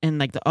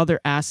like the other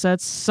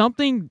assets,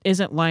 something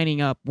isn't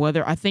lining up.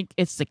 Whether I think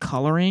it's the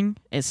coloring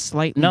is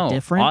slightly No,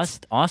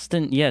 different.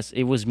 Austin. Yes,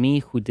 it was me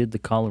who did the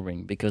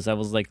coloring because I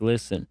was like,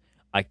 listen,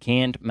 I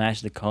can't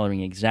match the coloring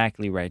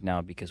exactly right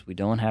now because we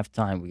don't have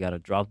time. We gotta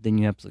drop the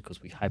new episode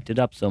because we hyped it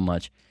up so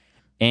much.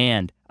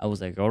 And I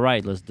was like, all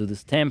right, let's do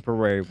this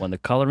temporary when the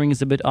coloring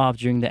is a bit off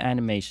during the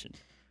animation.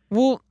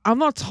 Well, I'm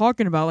not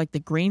talking about like the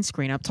green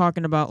screen. I'm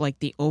talking about like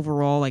the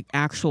overall like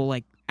actual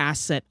like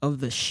asset of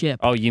the ship.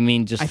 Oh, you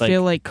mean just I like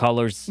feel like-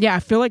 colors? Yeah, I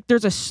feel like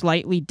there's a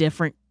slightly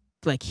different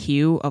like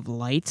hue of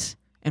light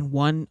and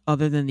one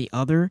other than the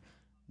other.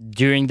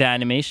 During the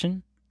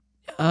animation?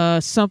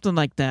 Something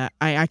like that.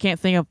 I can't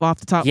think of off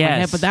the top of my head,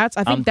 Yes, but I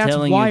think I'm that's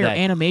telling why you our that.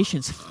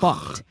 animation's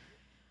fucked.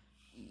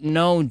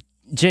 No,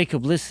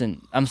 Jacob,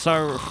 listen. I'm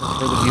sorry for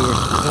the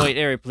viewers. Wait,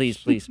 Eric, please,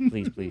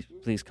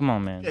 come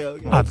on, man.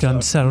 I've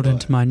done settled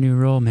into my new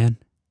role, man.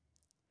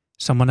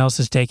 Someone else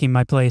is taking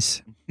my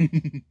place.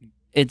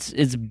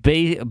 It's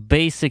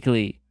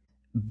basically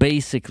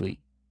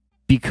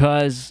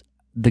because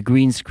the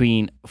green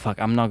screen. Fuck,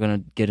 I'm not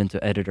gonna get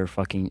into editor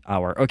fucking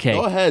hour. Okay,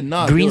 Go ahead,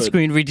 no. green do it.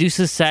 screen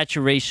reduces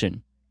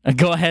saturation.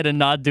 Go ahead and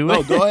not do it.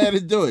 No, go ahead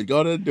and do it.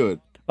 Go ahead and do it.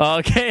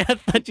 Okay, I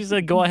thought you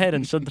said go ahead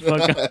and shut the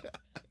fuck up.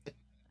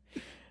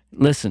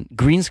 Listen,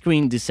 green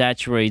screen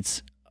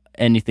desaturates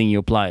anything you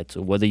apply it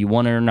to, whether you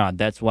want it or not.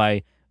 That's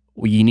why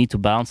you need to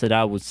balance it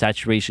out with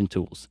saturation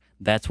tools.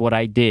 That's what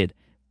I did.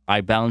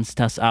 I balanced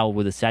us out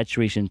with a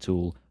saturation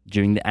tool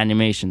during the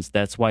animations.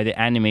 That's why the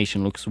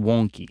animation looks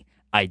wonky.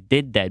 I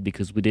did that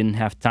because we didn't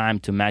have time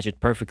to match it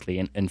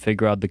perfectly and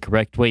figure out the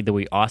correct way the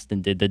way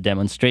Austin did the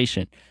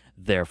demonstration.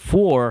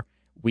 Therefore,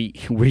 we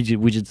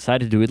just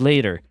decided to do it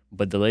later,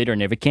 but the later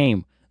never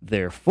came.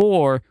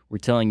 Therefore, we're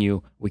telling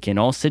you we can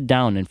all sit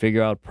down and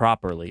figure out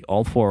properly,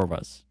 all four of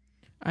us.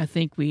 I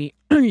think we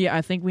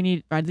I think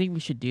we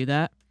should do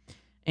that.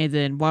 And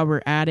then while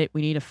we're at it,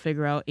 we need to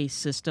figure out a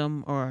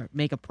system or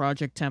make a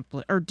project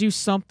template or do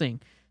something.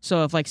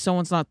 So if like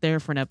someone's not there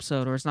for an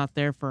episode or it's not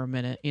there for a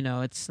minute,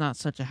 it's not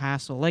such a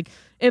hassle. Like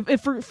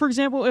if for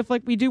example, if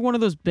like we do one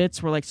of those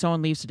bits where like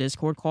someone leaves the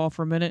Discord call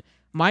for a minute,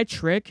 my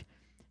trick,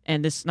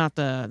 and this not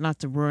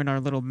to ruin our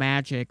little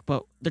magic,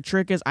 but the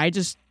trick is I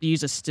just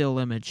use a still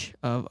image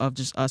of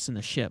just us in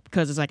the ship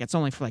because it's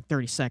only for like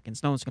 30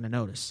 seconds. No one's gonna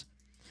notice.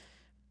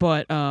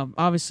 But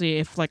obviously,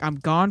 if like I'm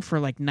gone for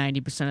like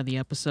 90% of the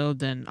episode,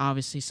 then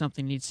obviously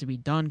something needs to be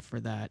done for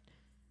that.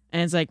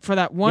 And it's like for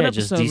that one Yeah,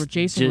 just episode where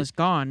Jason was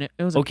gone, it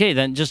was Okay,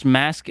 then just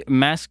mask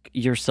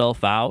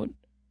yourself out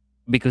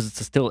because it's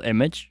a still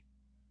image,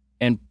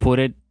 and put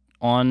it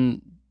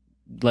on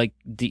like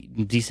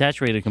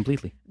desaturated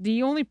completely.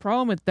 the only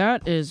problem with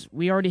that is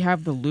we already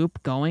have the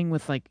loop going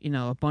with like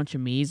a bunch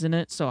of me's in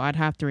it, so I'd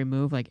have to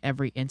remove like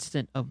every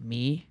instant of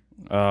me.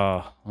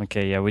 Oh,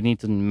 okay, yeah, we need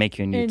to make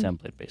you a new And-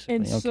 template basically.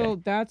 And Okay.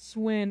 so that's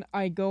when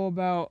I go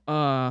about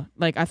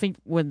like I think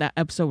when that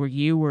episode where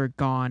you were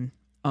gone,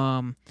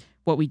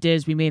 what we did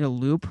is we made a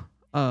loop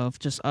of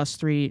just us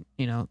three,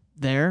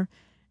 there,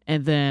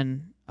 and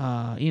then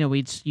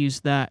we just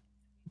use that.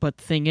 But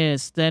the thing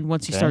is, then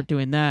once you Okay. start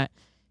doing that,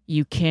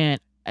 you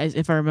can't, as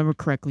if I remember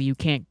correctly, you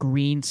can't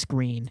green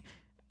screen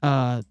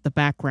the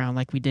background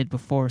like we did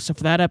before. So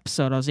for that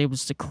episode, I was able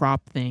to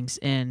crop things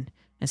in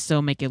and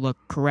still make it look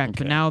correct.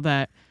 But Okay. now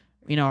that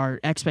our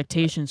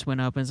expectations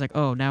went up, and it's like,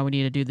 oh, now we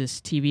need to do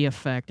this TV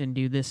effect and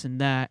do this and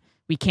that.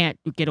 We can't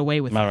get away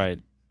with All that.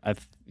 right.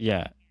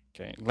 Yeah.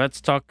 Okay.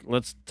 Let's talk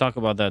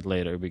about that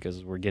later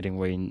because we're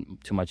getting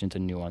too much into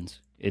nuance.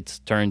 It's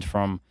turned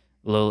from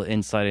a little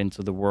insight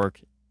into the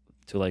work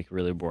to like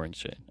really boring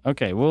shit.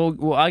 Okay. Well,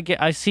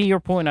 I see your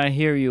point. I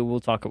hear you.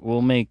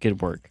 We'll make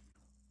it work.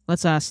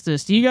 Let's ask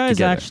this: do you guys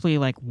Together. actually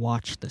like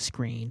watch the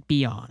screen?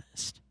 Be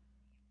honest.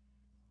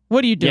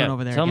 What are you doing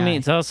over there, Tell guy?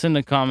 us in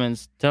the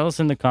comments. Tell us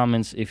in the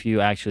comments if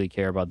you actually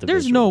care about the.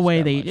 There's no visuals way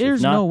that they. much. If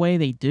There's not- no way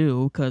they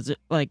do, because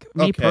like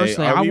me Okay,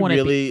 personally, are I we want to.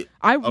 really?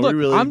 I we look.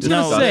 really I'm just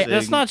gonna No, say. discussing-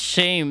 that's not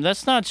shame.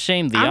 That's not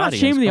shame the I'm not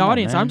audience. shaming the Come on,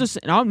 audience. I'm man. just.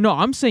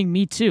 I'm saying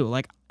me too.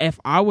 Like if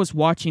I was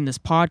watching this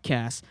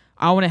podcast,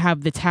 I want to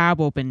have the tab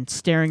open,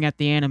 staring at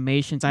the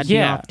animations. I'd be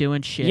Yeah. off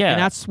doing shit, Yeah.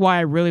 and that's why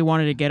I really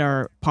wanted to get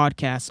our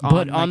podcast on.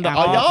 But on the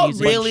Apple off- Are y'all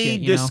Music and really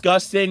shit, you know?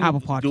 disgusting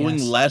Apple Podcasts.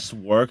 doing less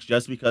work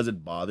just because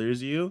it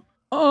bothers you?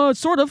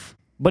 Sort of.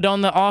 But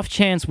on the off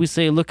chance we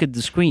say, look at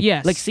the screen.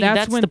 Yes, like see,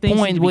 that's when the things need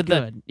point to be with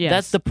good. the. Yes.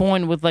 That's the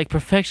point with like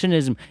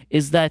perfectionism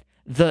is that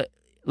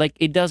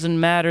it doesn't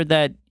matter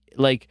that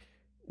like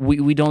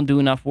we don't do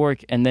enough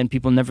work and then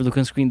people never look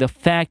on screen. The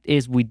fact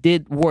is we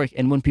did work,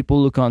 and when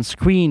people look on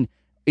screen,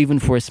 even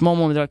for a small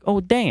moment, they're like, oh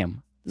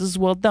damn, this is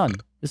well done.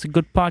 This is a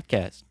good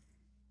podcast.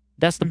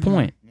 That's the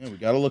point. Yeah, we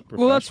gotta look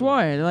professional.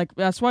 Well,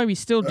 that's why we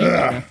still do put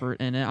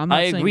effort in it. I'm not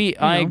I saying, agree. you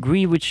know, I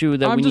agree with you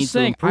that I'm we need just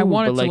saying to improve. I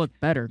want it but, to like, look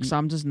better because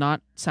I'm just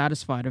not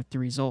satisfied with the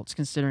results,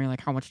 considering like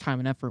how much time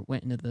and effort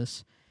went into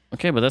this.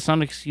 okay, but that's not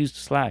an excuse to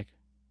slack.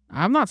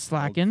 I'm not No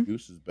slacking.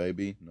 excuses,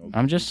 baby. No.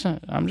 I'm just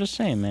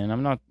saying, man.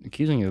 I'm not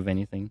accusing you of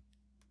anything.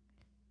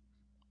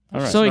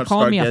 All right. So you Let's call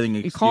start me a getting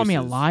you call me a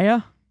excuses.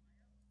 liar?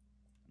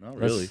 Not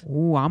really.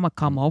 Ooh, I'm gonna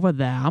come over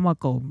there. I'm gonna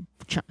go.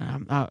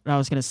 I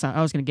was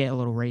gonna get a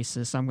little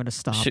racist. I'm gonna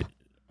stop. Shit.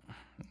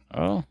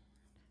 Oh.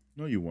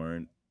 No, you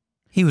weren't.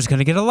 He was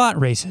gonna get a lot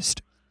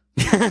racist.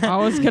 I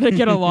was gonna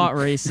get a lot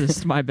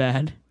racist. My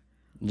bad.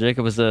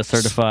 Jacob is a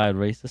certified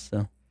racist, so.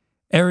 Oh,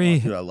 Every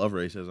dude, I love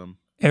racism.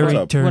 every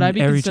up? turn, Would I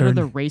be every considered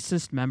turn. the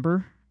racist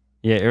member?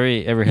 Yeah,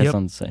 every has Yep.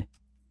 something to say.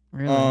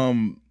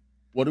 Really?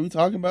 What are we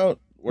talking about?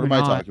 What We're am I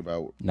not. talking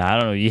about? Nah, I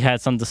don't know. You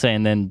had something to say,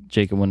 and then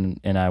Jacob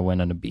and I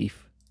went on a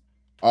beef.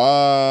 Uh,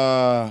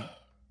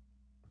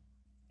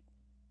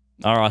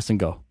 All right, Austin,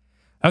 go.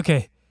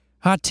 Okay,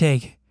 hot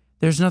take.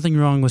 There's nothing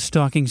wrong with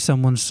stalking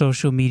someone's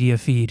social media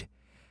feed.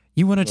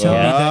 You want to tell me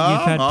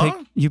that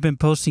Uh-huh. you've been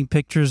posting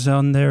pictures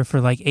on there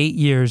for like 8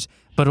 years,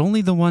 but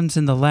only the ones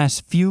in the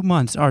last few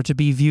months are to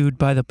be viewed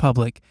by the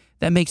public.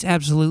 That makes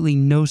absolutely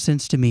no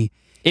sense to me.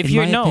 If In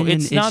you my no, opinion,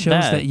 it's it not shows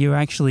that. you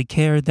actually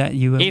care, that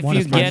you If want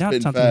you to find get- out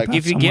In something fact, about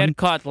If you someone. get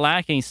caught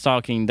lacking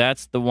stalking,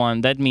 that's the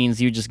one. That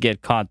means you just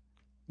get caught.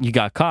 You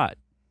got caught.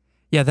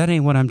 Yeah, that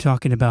ain't what I'm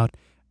talking about.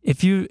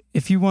 If you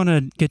want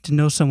to get to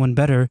know someone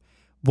better,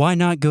 why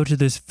not go to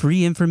this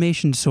free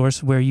information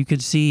source where you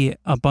could see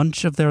a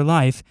bunch of their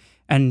life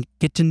and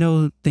get to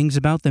know things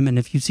about them? And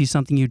if you see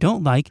something you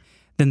don't like,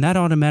 then that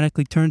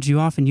automatically turns you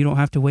off, and you don't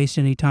have to waste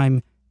any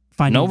time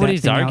finding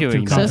Nobody's that thing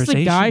arguing out that. through Says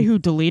the guy conversation. who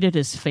deleted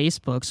his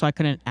Facebook, so I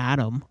couldn't add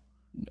him.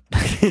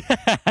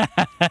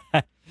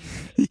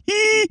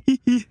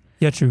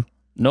 Yeah, true.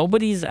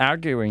 Nobody's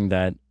arguing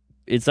that.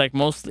 It's like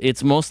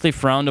it's mostly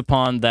frowned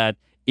upon that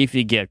if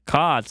you get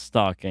caught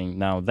stalking.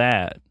 Now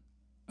that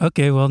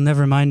Okay, well,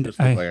 never mind. just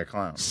look like a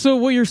clown. So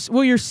what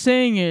you're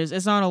saying is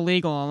it's not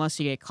illegal unless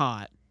you get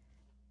caught.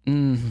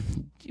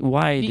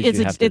 why did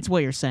you have to? It's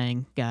what you're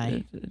saying,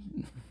 guy.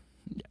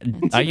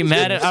 Are you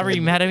mad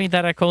at me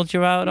that I called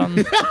you out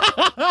on?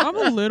 I'm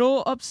a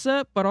little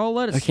upset, but I'll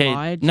let it Okay,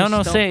 slide. no,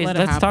 Just don't say. let it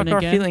Let's talk happen our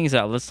again. feelings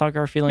out. Let's talk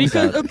our feelings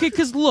Because out.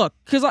 because look,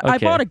 I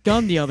Okay. bought a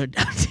gun the other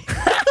day.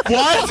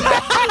 What?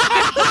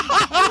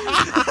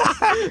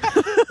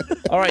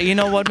 All right, you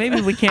know what? Maybe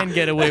we can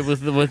get away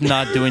with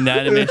not doing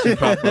that and mention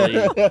properly.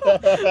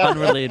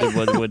 Unrelated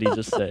what he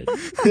just said.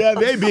 Yeah,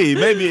 maybe.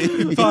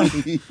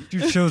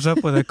 Dude shows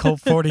up with a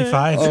Colt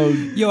 45. Oh.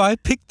 Yo, I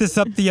picked this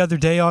up the other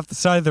day off the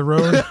side of the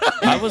road.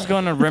 I was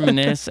gonna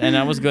reminisce and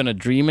I was gonna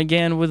dream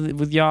again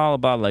with y'all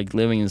about like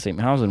living in the same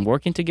house and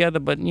working together,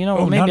 but you know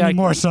Oh, maybe not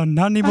anymore, son.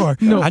 Not anymore.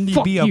 No, I need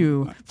fuck to be a,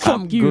 you.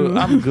 I'm Fuck you. good.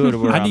 I'm good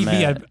where I need I'm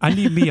me at. I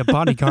need me a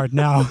bodyguard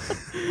now.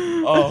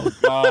 Oh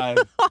God.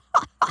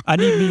 I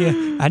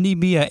need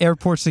me a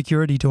airport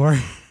security door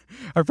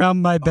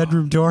around my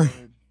bedroom door.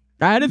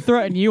 I didn't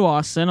threaten you,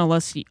 Austin,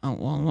 unless you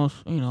know,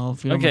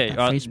 if you don't Okay, look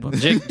at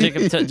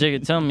Facebook.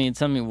 Jacob,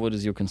 tell me what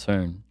is your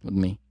concern with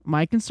me?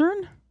 My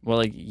concern? Well,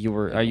 like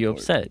are you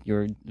upset?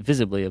 You're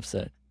visibly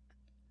upset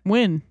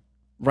When?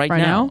 right Right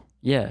now?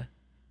 Yeah.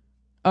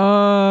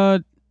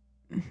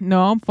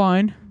 No, I'm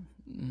fine.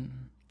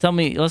 Tell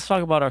me. Let's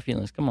talk about our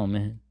feelings. Come on,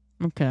 man.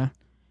 Okay.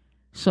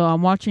 So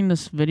I'm watching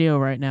this video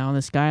right now, and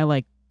this guy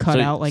like cut So-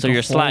 out like so a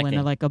you're hole slacking.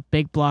 in like a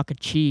big block of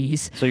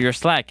cheese, So you're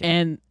slacking.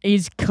 and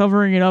he's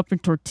covering it up in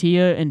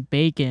tortilla and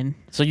bacon.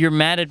 So you're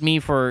mad at me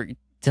for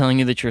telling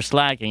you that you're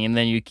slacking, and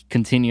then you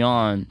continue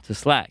on to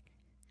slack.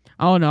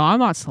 Oh no, I'm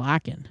not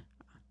slacking.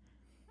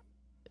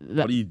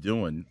 What are you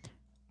doing?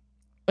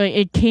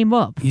 It came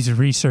up. He's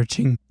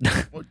researching.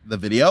 What, the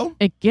video?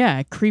 It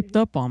creeped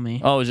up on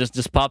me. Oh, it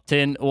just popped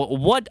in.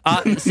 What?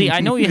 See, I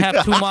know you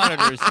have two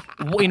monitors.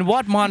 In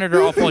what monitor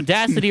of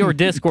Audacity or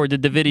Discord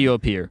did the video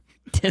appear?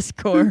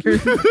 Discord.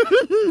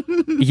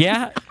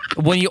 Yeah,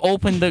 when you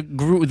open the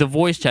group, the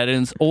voice chat,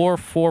 or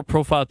for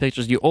profile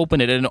pictures, you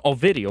open it and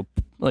video.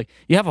 Like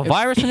you have a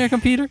virus on your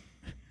computer.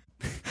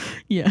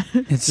 Yeah.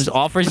 It's Just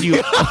offers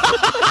you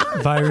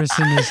virus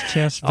in his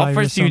chest, virus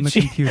offers you on the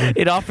computer.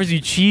 it offers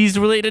you cheese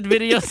related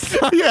videos.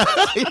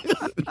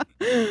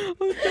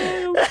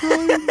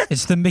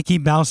 It's the Mickey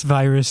Mouse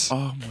virus.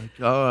 Oh my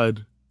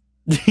God.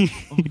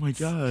 Oh my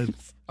God.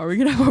 Are we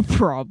gonna have a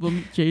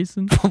problem,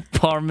 Jason?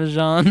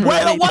 Parmesan.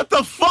 Wait, what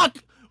the fuck?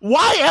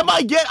 Why am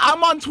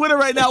I'm on Twitter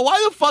right now.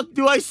 Why the fuck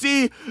do I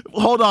see?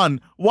 Hold on.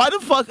 Why the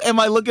fuck am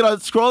I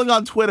scrolling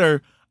on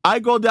Twitter? I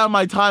go down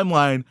my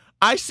timeline.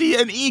 I see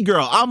an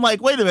e-girl. I'm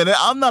like, wait a minute.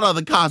 I'm not on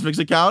the Cosmics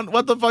account.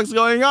 What the fuck's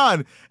going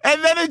on?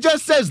 And then it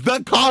just says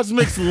the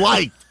Cosmics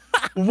liked.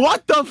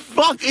 What the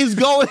fuck is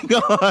going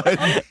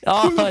on?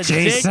 Oh,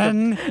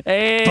 Jason,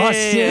 Hey.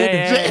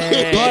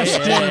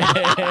 busted.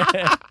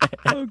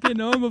 Okay,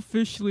 now I'm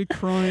officially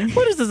crying.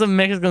 What is this, a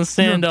Mexican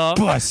standoff?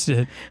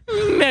 Busted.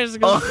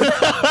 Mexican.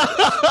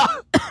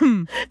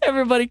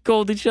 Everybody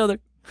called each other.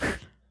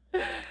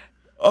 Aaron,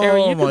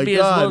 Oh you could my be as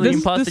well god. the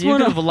imposter. You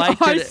could have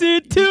liked I it. see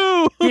it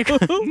too.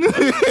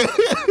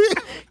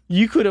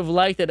 You could have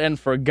liked it and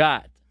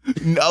forgot.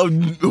 No,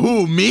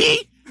 who,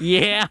 me?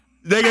 Yeah.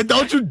 Nigga,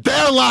 don't you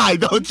dare lie.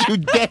 Don't you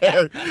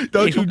dare.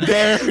 Don't you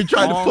dare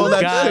try to pull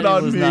that God, shit it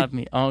on was me. not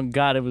me. Oh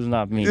God, it was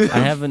not me. I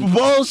haven't.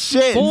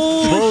 Bullshit.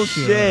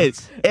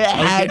 Bullshit. It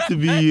had to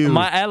be you.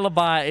 My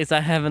alibi is I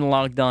haven't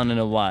logged on in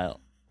a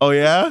while Oh,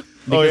 yeah?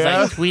 because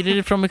I I tweeted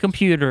it from a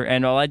computer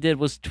and all I did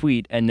was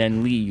tweet and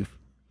then leave.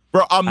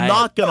 Bro, I'm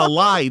not going to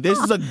lie. This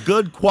is a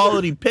good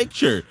quality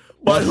picture.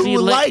 But Well, who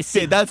liked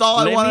it? That's all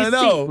I let want me to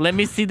know. Let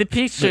me see the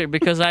picture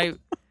because I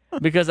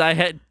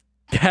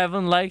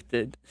haven't liked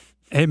it.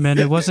 Hey, man,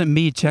 it wasn't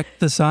me. Check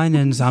the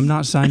sign-ins. I'm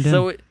not signed in.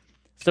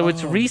 So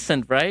it's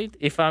recent, right?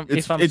 It's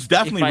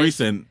definitely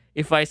recent.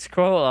 If I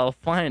scroll, I'll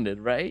find it,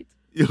 right?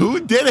 Who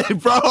did it,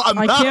 bro?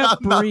 I can't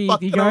I'm not breathe.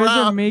 fucking You guys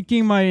are around.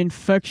 making my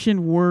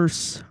infection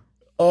worse.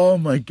 Oh,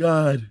 my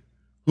God.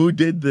 Who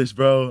did this,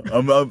 bro?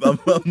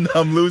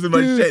 I'm losing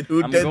my Dude. shit.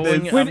 Who I'm did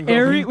going- this? I'm When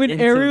Ari into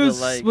the,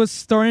 like- was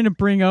starting to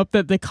bring up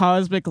that the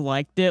Cosmic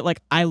liked it,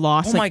 like I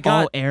lost Oh my like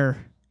all God.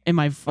 air in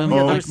my my God,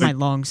 like, there's- my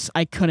lungs.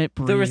 I couldn't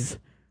breathe.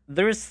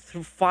 There's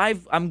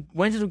 5.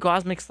 Went to the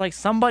Cosmics like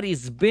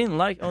somebody's been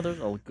like. Oh, there's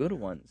all good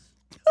ones.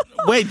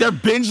 Wait, they're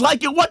binge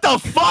like it? What the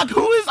fuck?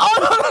 Who is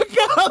on our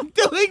account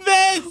doing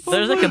this?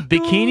 There's like a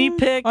bikini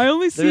pic. I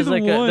only see There's the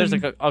like one. there's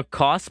like a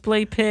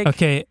cosplay pic.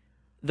 Okay,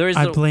 There's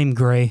I a, blame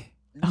Gray.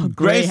 Oh,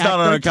 Grace hacked not on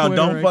our their account.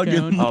 Don't Twitter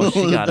fucking account. oh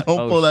she got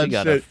don't pull that she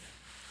got shit.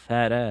 a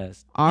fat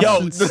ass. Yo,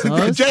 Austin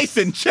Sus?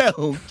 Jason,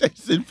 chill.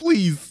 Jason,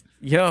 please.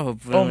 Yo,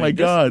 but Oh my like,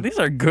 God. these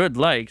are good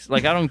likes.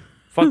 Like I don't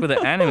fuck with the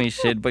anime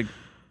shit, but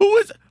Who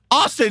is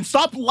Austin?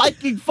 Stop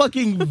liking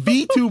fucking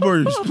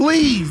VTubers,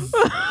 please.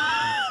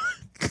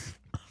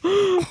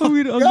 I'm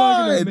not gonna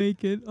God.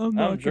 make it. I'm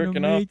not jerking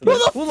gonna off make to it.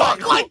 Who the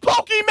fuck like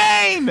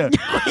Pokimane?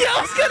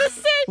 I was gonna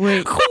say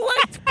Wait.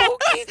 collect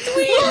Pokey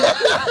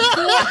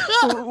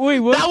tweet. Wait,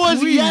 what? That was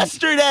tweet?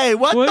 yesterday.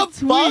 What What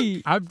the fuck?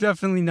 tweet? I'm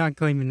definitely not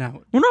claiming that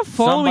one. We're not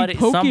following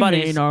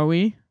somebody's- Pokimane, are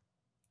we?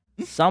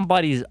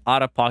 Somebody's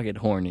out of pocket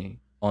horny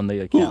on the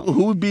account.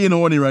 Who would be in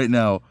horny right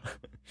now?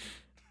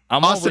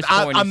 I'm Austin,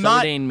 always horny, I'm so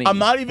not. it ain't me. I'm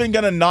not even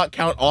gonna not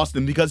count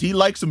Austin because he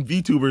likes some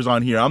VTubers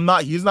on here.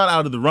 He's not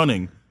out of the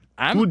running.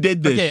 Who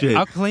did this Okay, shit?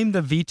 I'll claim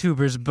the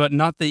VTubers, but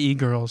not the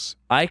e-girls.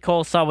 I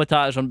call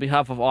sabotage on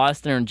behalf of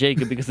Austin and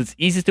Jacob because it's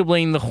easy to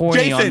blame the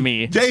horny Jason, on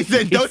me.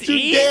 Jason, don't It's you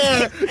easy.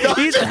 dare! Don't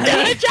you It's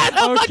dare easy. try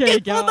to Okay,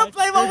 fucking pull the guys.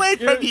 flame away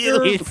from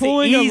you! It's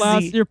pulling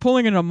easy. You're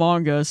pulling an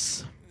Among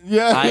Us.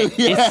 Yeah,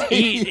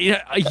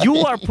 You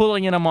are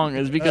pulling in Among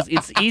Us because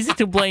it's easy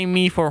to blame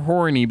me for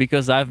horny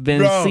because I've been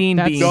Bro, seen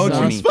that's being don't sucks,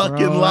 horny. you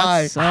fucking bro.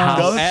 lie! That sucks.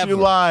 Don't However, you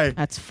lie!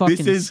 That's fucking.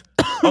 This is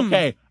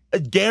okay.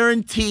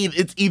 Guaranteed,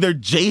 it's either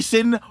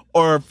Jason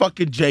or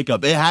fucking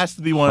Jacob. It has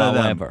to be one of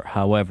them.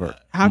 However,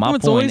 How my come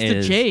it's point always the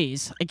is,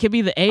 J's? It could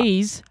be the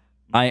A's.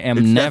 I am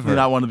It's never, definitely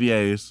not one of the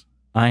A's.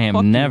 I am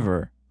Fuck you.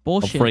 never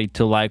Bullshit. afraid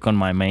to like on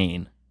my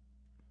main.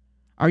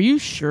 Are you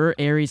sure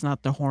Aries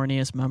not the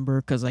horniest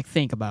member? Because like,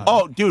 think about it.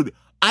 Oh, dude,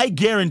 I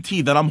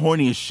guarantee that I'm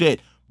horny as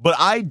shit. But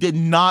I did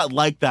not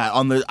like that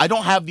on the. I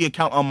don't have the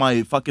account on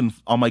my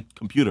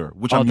computer,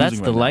 which Oh, I'm that's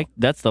using the right like.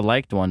 That's the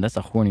liked one. That's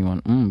a horny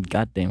one.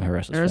 Goddamn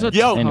harassment. There's a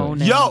Yo, toenail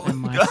Yo, in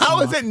my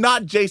how is sock. it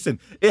not Jason?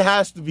 It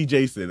has to be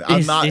Jason.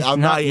 I'm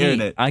not hearing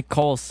me. it. I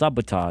call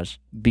sabotage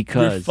You're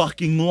because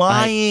fucking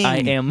lying. I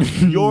am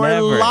You're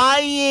never,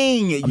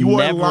 lying. I'm You are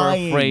never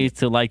lying. afraid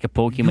to like a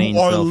Pokemon You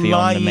are selfie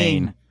lying. on the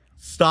main.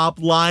 Stop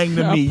lying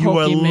to A me. You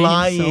are Pokimane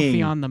lying.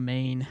 Selfie on the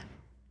main.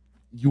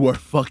 You are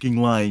fucking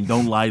lying.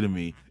 Don't lie to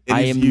me. It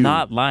I is am you.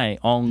 not lying.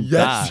 On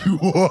Yes, God. you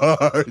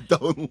are.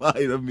 Don't lie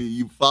to me.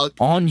 You fuck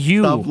On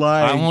you. Stop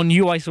lying. On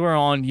you. I swear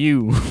on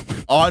you.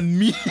 on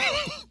me.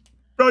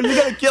 Bro, you're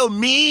gonna kill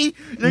me?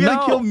 You're gonna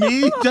No. kill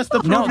me just to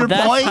prove No, your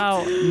that's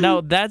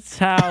point? that's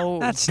how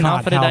That's not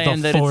confident how I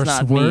am the that force it's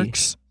not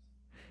works.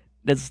 me.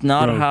 That's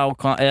not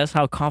Bro. that's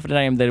how confident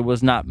I am that it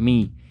was not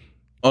me.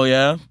 Oh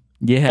yeah?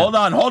 Yeah. Hold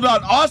on.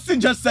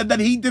 Austin just said that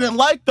he didn't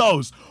like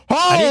those.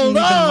 I didn't Hold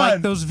even on.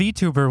 like those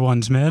VTuber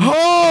ones, man. Hold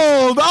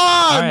on,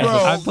 right, bro.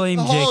 I blame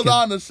Hold Jacob.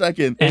 on a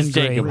second. It's and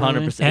Jacob, Gray.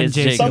 100%. And It's Jacob.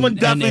 Jacob. Someone and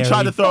definitely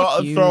tried to Aries. throw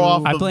Fuck you.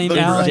 off I the blame the-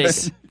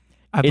 Alex.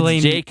 I It's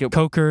blame Jacob.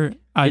 Coker.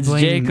 I It's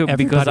blame Jacob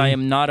everybody. because I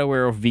am not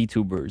aware of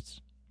VTubers.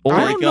 Or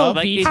I don't know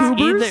like,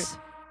 VTubers.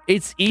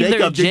 It's either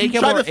Jacob, did you Jacob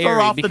try or to throw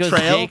Ari off the because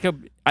trail?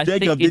 Jacob. I Jacob,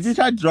 think did it's, you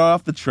try to draw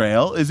off the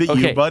trail? Is it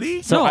Okay. you,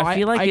 buddy? So no, I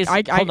feel like it's.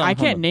 I hold on, can't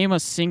hold on. name a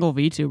single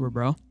VTuber,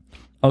 bro.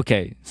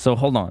 Okay, so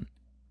hold on.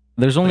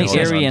 There's only It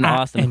says Ari and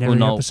Austin in who every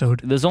know.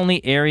 episode. There's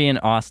only Ari and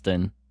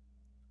Austin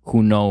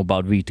who know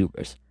about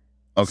VTubers.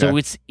 Okay. So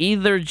it's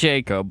either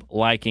Jacob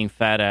liking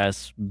fat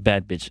ass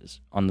bad bitches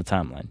on the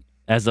timeline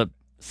as a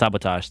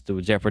sabotage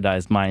to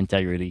jeopardize my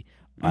integrity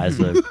as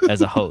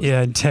a host.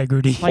 Yeah,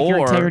 integrity. Like your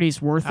Or-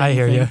 integrity's worth I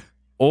hear anything. you.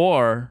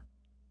 Or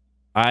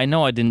I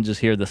know I didn't just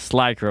hear the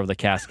Sliker of the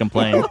cast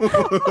complain.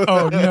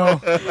 Oh no!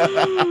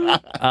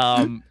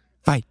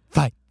 Fight!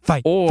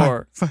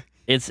 Or fight.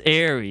 it's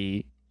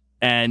Ari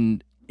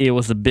and it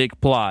was a big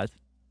plot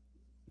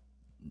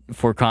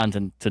for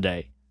content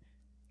today.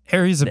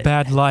 Harry's a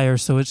bad liar,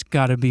 so it's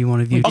got to be one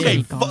of you.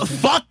 Okay, two.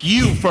 fuck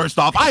you, first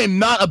off. I am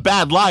not a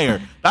bad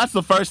liar. That's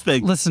the first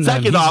thing. Listen to him,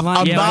 Second he's off, lying.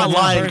 I'm Yeah, not when's my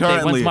lying birthday?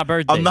 currently. When's my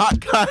birthday? I'm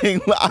not lying.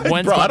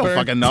 When's Bro, my I don't birth-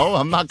 fucking know.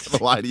 I'm not going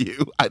to lie to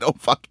you. I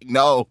don't fucking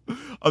know.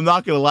 I'm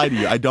not going to lie to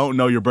you. I don't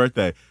know your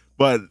birthday.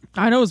 But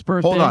I know his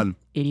birthday. hold on.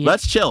 Idiot.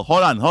 Let's chill.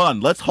 Hold on.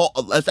 Let's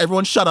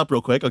everyone shut up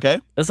real quick, okay?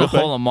 There's Real a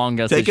quick. whole Among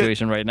Us Take it.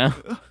 situation right now.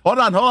 Hold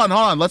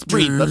on. Let's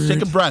breathe. Let's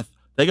take a breath.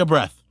 Take a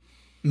breath.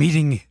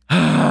 Meeting.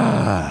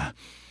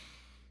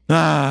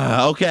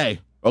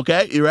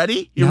 Okay. You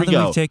ready? Here now we that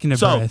go. we've taken a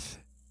So, breath.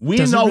 we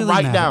Does it know really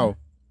right matter? now.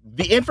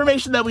 The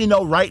information that we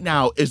know right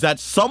now is that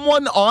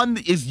someone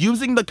is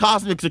using the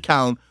Cosmics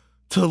account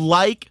to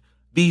like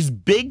these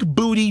big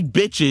booty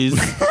bitches,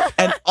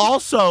 and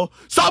also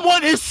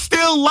someone is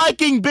still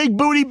liking big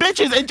booty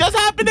bitches. It just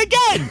happened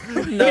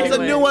again. There's a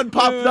way. new one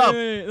popped up.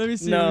 Wait, let me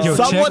see. No. Yo,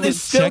 Someone check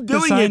is still check the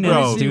doing it, sign-ins,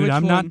 bro. dude. Which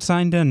I'm one? not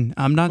signed in.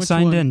 I'm not Which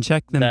signed one? in.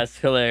 Check them. That's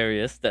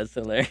hilarious. That's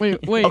hilarious.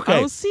 Wait, Okay. I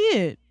don't see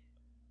it.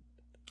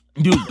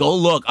 Dude, go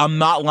look. I'm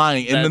not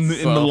lying. In the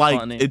That's in the so like,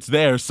 funny. it's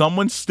there.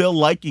 Someone's still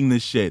liking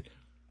this shit.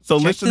 So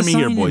Check listen the to me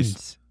here, boys.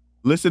 sign-ins.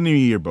 Listen to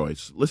me here,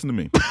 boys. Listen to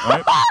me. All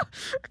right.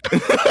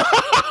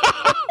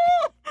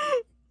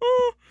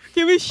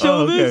 Can we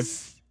show Oh, okay.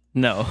 this?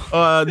 No.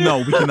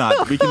 No, we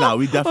cannot. We cannot.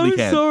 We definitely I'm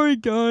can't. sorry,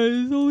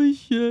 guys. Holy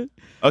shit.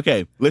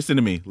 Okay, listen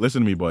to me.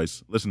 Listen to me,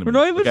 boys. Listen to We're me.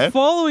 not even okay?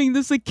 following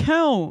this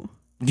account.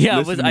 Yeah,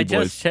 Listen to me, I boys.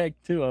 just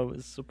checked too. I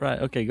was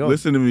surprised. Okay, go.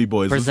 Listen to me,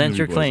 boys. Present Listen to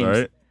your me, boys, claims.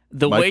 all right?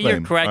 The My way you're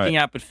claim. cracking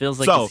All up, it feels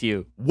like So, it's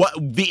you. what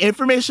the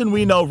information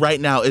we know right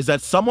now is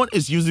that someone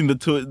is using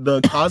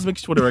the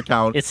Cosmics Twitter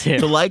account It's him.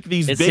 to like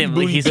these It's big him.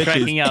 booty He's bitches.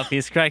 cracking up.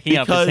 He's cracking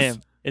up. Because- It's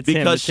him. It's him.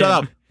 Because It's shut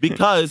him. up.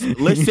 Because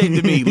listen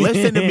to me.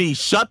 Listen to me.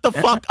 Shut the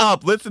fuck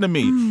up. Listen to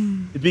me.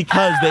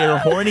 Because they are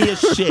horny as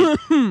shit.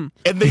 And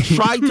they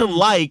tried to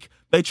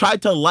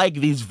like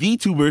these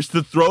VTubers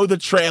to throw the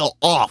trail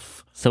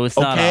off. So it's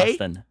not Okay?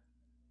 Austin.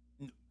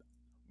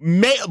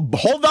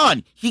 Hold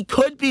on. He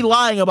could be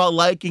lying about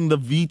liking the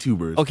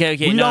VTubers. Okay,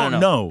 We no, don't no.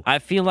 know. I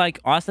feel like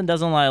Austin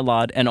doesn't lie a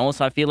lot, and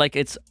also I feel like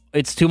it's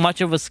too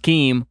much of a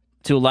scheme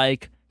to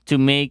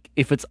make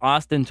if it's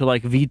Austin to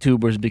like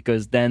VTubers,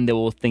 because then they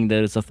will think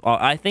that it's a.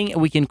 I think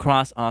we can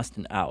cross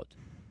Austin out.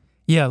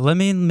 Yeah, let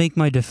me make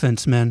my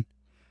defense, man.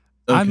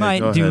 I Okay, might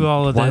go do ahead.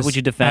 all of this. Why would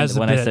you defend as it a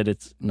when I bit. said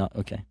it's not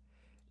okay?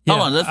 Yeah,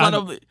 Hold on, that's not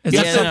I'm- a- It's you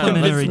a have to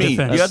supplementary convince me.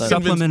 defense. You have to convince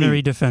Supplementary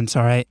me. defense,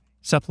 all right?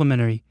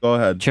 Supplementary. Go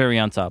ahead. Cherry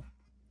on top.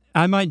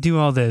 I might do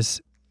all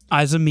this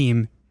as a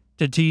meme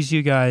to tease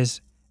you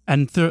guys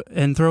and throw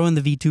in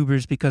the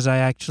VTubers because I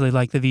actually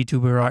like the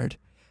VTuber art.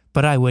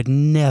 But I would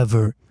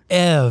never,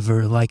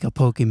 ever like a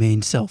Pokemon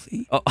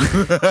selfie. Oh.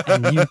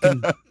 And you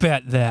can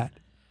bet that.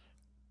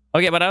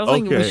 Okay, but I don't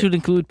think we Okay. should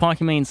include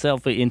Pokemon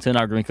selfie into an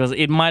argument because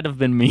it might have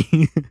been me.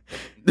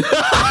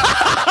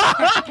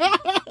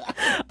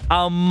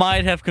 I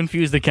might have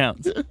confused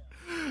accounts.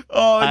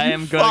 Oh, I you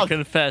am going fuck. to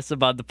confess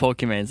about the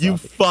Pokemon selfie. You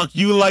fuck.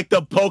 You like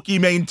the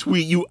Pokemon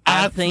tweet. You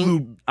I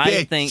absolute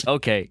think, bitch.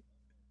 okay.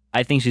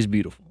 I think she's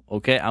beautiful.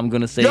 Okay, I'm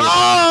gonna say it.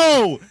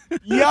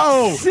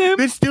 Yo, Simp.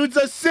 this dude's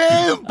a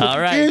simp. All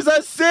right. He's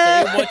a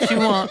Say simp. what you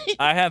want.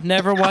 I have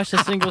never watched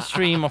a single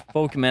stream of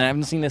Pokemon. I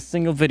haven't seen a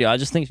single video. I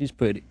just think she's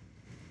pretty.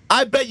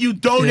 I bet you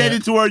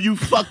donated to her. You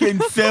fucking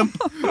simp.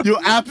 You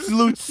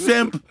absolute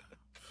simp.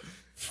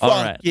 All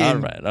right,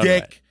 Fucking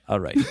dick. all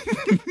right. Which,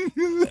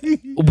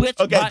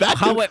 Okay, but, back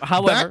to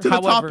however, the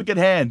topic at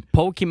hand.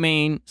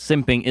 Pokemon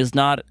simping is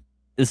not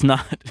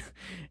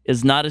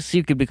a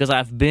secret because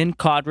I've been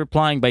caught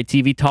replying by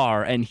TV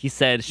Tar, and he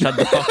said, "Shut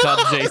the fuck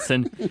up,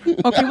 Jason." Okay,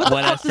 what the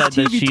When I fuck does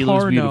said that TV she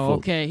looks Tar know? beautiful.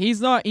 Okay, he's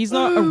not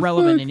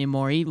irrelevant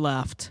anymore. He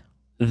left.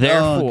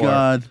 Therefore, Oh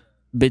God.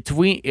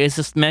 between it's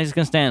a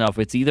Mexican standoff.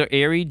 It's either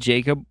Ari,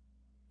 Jacob,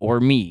 or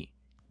me.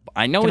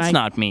 I know Can it's I-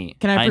 not me.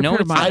 can I know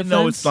prepare it's my- I know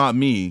defense? it's not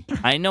me.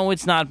 I know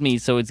it's not me.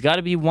 So it's got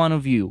to be one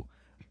of you.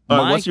 All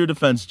right, My- what's your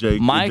defense,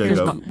 Jake? My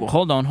Jacob?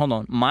 hold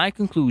on. My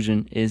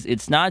conclusion is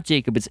it's not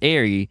Jacob, it's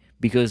Ari,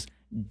 because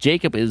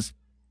Jacob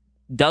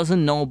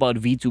doesn't know about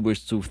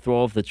VTubers to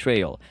throw off the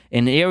trail,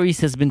 and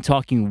Aries has been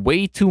talking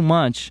way too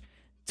much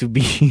to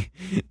be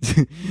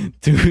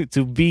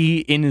to be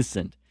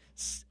innocent,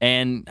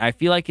 and I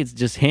feel like it's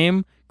just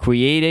him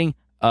creating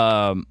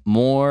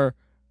more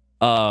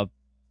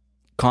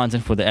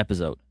content for the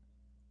episode.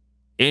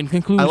 In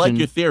conclusion, I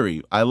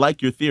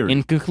like your theory.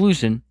 in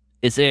conclusion,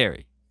 it's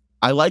Ari.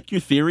 I like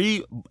your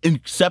theory,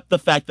 except the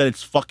fact that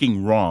it's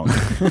fucking wrong.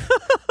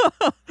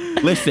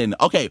 Listen,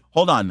 okay,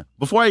 hold on.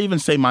 Before I even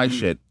say my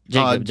shit,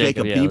 Jacob,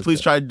 Jacob, yeah, can you let's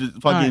please go. try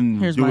fucking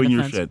here's my doing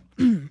your defense.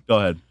 shit? Go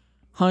ahead.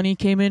 Honey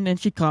came in and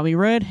she caught me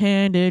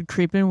red-handed,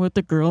 creeping with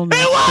the girl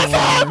next It was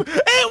door.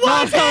 him! It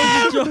was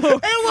That was a him!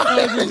 joke. It was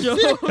That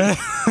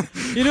was a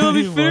joke. You know, let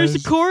me It finish the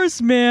was.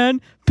 chorus,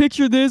 man.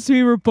 Picture this: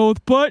 we were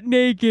both butt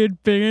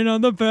naked, banging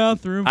on the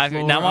bathroom floor.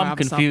 Now I'm Stop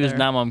confused. there.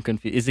 Now I'm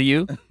confused. Is it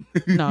you?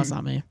 No, it's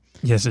not me.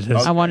 Yes, it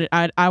is. I wanted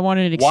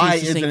an excuse Why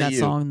to sing isn't that it you?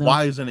 song, though.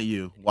 Why isn't it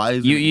you? Why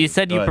isn't You it you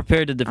said Go you ahead.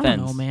 prepared a I don't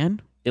defense. know,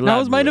 man. That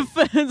was my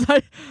Elaborate.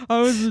 defense. I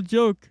was a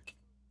joke.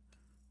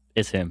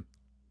 It's him.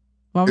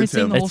 Want me to It's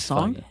sing him. the whole It's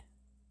song? funny.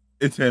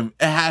 It's him.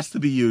 It has to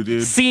be you,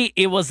 dude. See,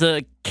 it was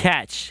a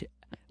catch.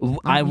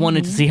 I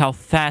wanted to see how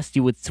fast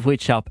you would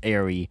switch up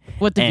Airy,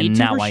 What, the and VTuber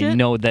now I shit?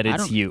 know that I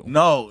it's don't- you.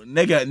 No,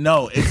 nigga,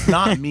 no, it's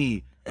not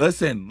me.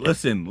 Listen.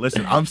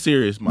 I'm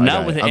serious, my Now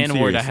guy. with the I'm N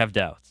word, I serious. have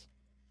doubts.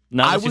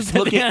 Now I that you was said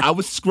looking. that- I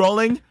was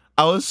scrolling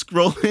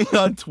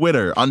on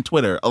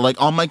Twitter, like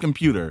on my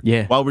computer,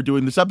 Yeah. while we're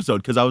doing this episode,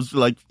 because I was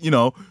like,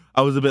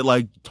 I was a bit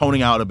like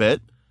toning out a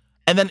bit,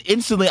 and then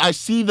instantly I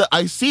see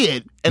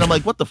it, and I'm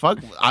like, what the fuck?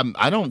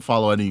 I don't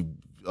follow any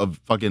of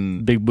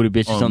fucking big booty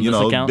bitches on this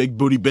account. big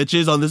booty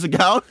bitches on this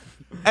account,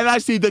 and I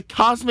see the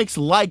Cosmics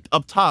liked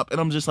up top,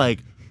 and I'm just like,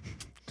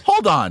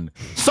 hold on,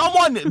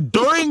 someone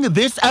during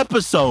this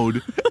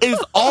episode is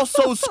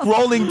also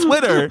scrolling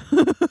Twitter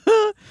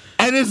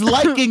and is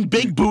liking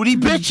big booty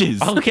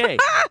bitches. Okay,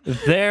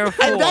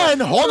 therefore, And then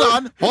hold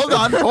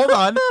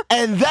on.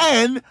 And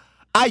then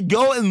I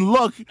go and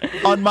look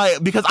on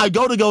because I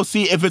go to go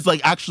see if it's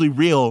like actually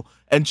real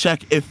and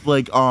check if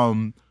like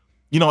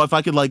if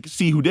I could like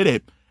see who did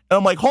it. And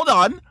I'm like, hold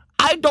on,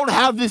 I don't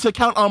have this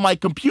account on my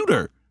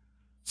computer.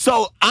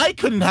 So I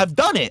couldn't have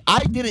done it. I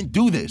didn't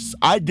do this.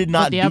 I did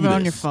not Do you have do it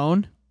on your this.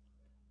 phone?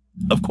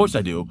 Of course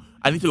I do.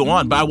 I need to go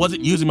on, but I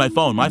wasn't using my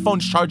phone. My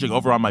phone's charging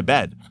over on my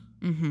bed.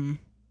 Mm-hmm.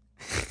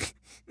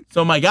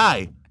 So my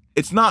guy,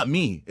 it's not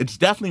me. It's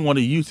definitely one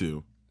of you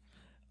two.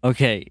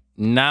 okay,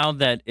 now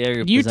that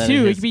Airy You presented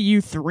two. It his could be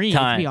you three. It could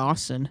time. be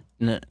Austin.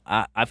 No,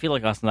 I feel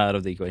like Austin out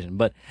of the equation,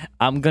 but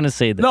I'm gonna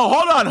say this. No,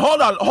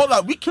 hold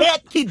on. We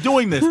can't keep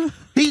doing this.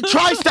 He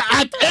tries to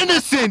act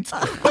innocent,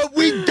 but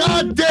we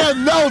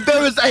goddamn know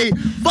there is a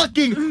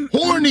fucking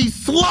horny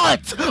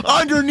slut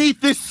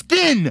underneath this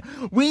skin.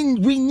 We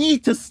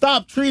need to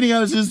stop treating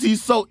him as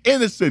he's so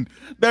innocent.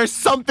 There's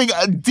something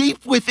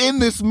deep within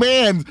this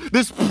man,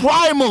 this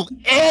primal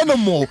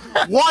animal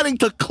wanting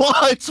to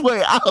claw its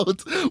way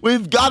out.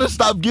 We've got to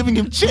stop giving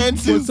him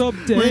chances. What's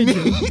up, We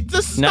Daniel? need to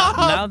Now, stop.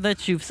 now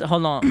that you've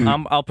hold on,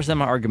 I'll present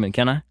my argument.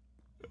 Can I?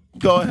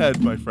 Go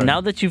ahead, my friend.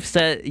 Now that you've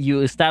said you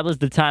established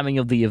the timing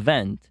of the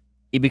event,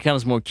 it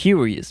becomes more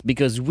curious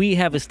because we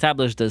have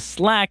established a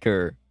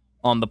slacker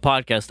on the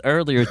podcast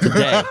earlier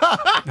today,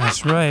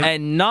 That's right.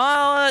 and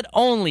not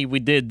only we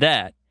did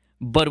that,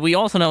 but we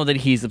also know that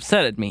he's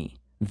upset at me.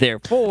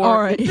 Therefore,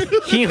 All right.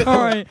 he will, All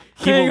right.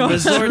 he Hang will on.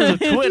 resort to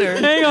Twitter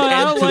Hang on, I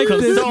and don't to like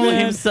this, console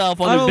man.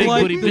 himself I on the don't big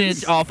like booty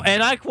this. bitch off.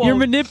 And I quote. You're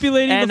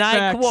manipulating and the I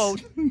facts.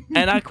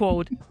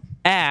 quote,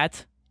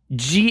 at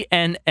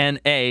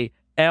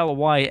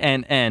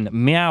GNNALYNN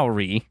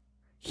Meowry,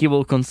 he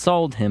will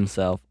console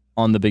himself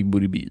on the big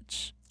booty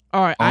beach.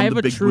 All right. On I have the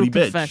a big true booty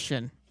bitch.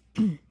 confession.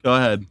 Go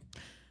ahead.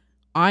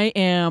 I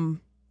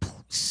am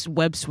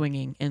web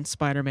swinging in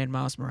Spider-Man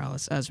Miles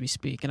Morales as we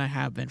speak, and I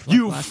have been for like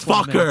You the last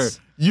 12 fucker. minutes.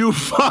 You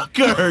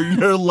fucker.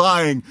 You're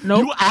lying.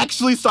 Nope. You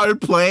actually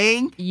started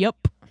playing?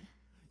 Yep.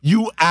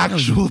 You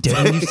actual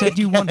Damn, you said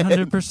you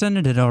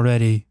 100%ed it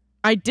already.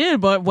 I did,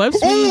 but web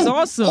swinging is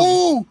awesome.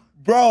 Ooh,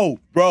 bro,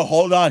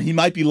 hold on. He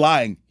might be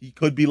lying. He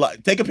could be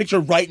lying. Take a picture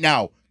right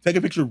now. Take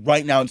a picture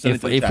right now instead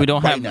If of we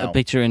don't right have now. a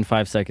picture in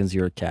 5 seconds,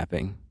 you're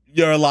capping.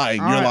 You're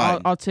lying. All You're right,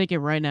 lying. I'll take it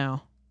right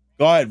now.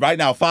 Go ahead, right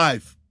now.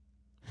 5,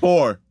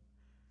 4,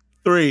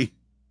 3,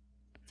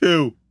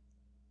 2,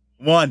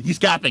 1. He's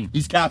capping.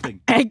 It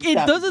It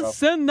doesn't bro.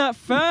 send that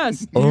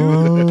fast, dude.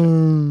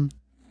 Oh.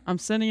 I'm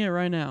sending it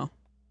right now.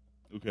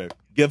 Okay.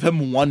 Give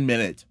him 1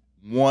 minute.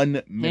 1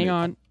 minute. Hang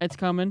on. It's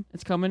coming.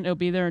 It'll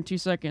be there in 2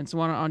 seconds.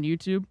 Want it on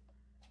YouTube?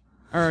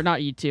 Or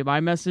not YouTube,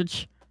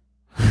 iMessage.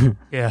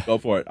 Yeah. Go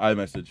for it.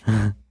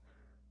 iMessage.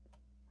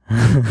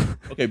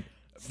 Okay.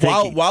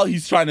 Sticky. While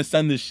he's trying to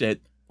send this shit,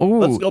 Ooh,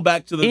 let's go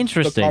back to the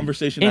interesting.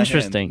 conversation. at hand.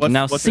 Interesting. What's-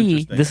 Now, what's see,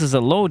 interesting? this is a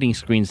loading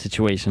screen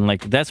situation.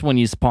 Like, that's when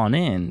you spawn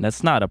in.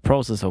 That's not a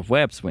process of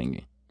web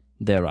swinging,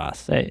 dare I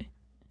say.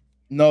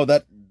 No,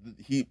 that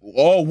he.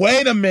 Oh,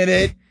 wait a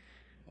minute.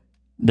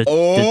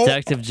 Oh.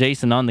 Detective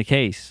Jason on the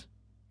case.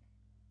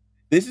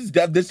 This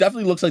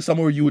definitely looks like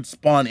somewhere you would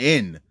spawn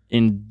in.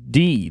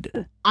 Indeed.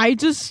 I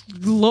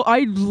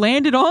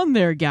landed on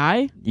there,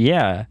 guy.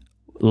 Yeah.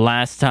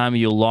 Last time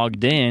you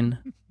logged in,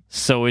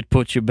 so it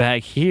put you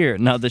back here.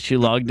 Now that you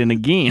logged in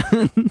again.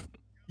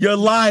 You're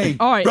lying.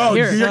 All right, bro,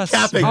 here. you're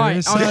capping. All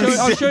right,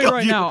 I'll show you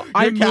right now. You're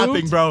I capping,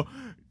 moved. bro.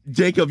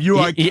 Jacob, you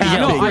are Yeah,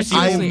 capping. no, I I am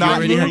seriously not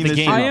already have doing the this.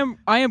 game shit.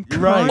 I am Right.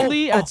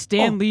 currently at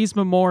Stan Lee's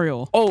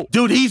memorial. Oh,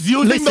 Dude, he's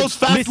using those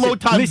fast load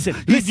times.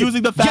 He's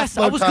using the fast yes,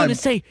 load I was going to times.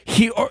 say,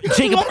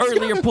 Jacob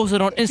earlier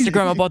posted on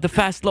Instagram about the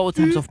fast load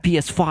times of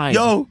PS5.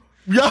 Yo,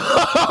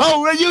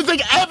 we're using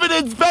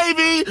evidence,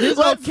 baby.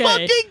 Let's Okay,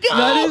 fucking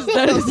go.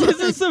 this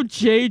is some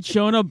Jay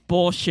Jonah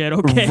bullshit.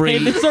 Okay,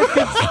 Right. this are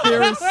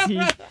conspiracy.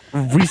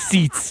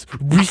 Receipts.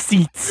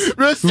 Receipts.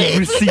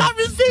 We got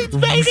receipts,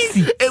 baby.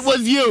 Receipts. It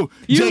was you,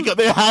 Jacob.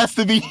 It has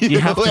to be you. You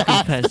have to It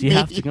has confess. You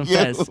have to be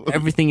confess. you.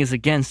 Everything is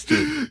against you.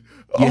 You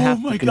Oh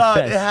have my to god,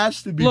 confess. it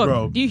has to be, Look,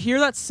 bro. do you hear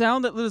that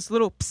sound? This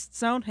little psst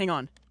sound? Hang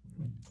on.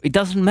 It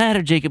doesn't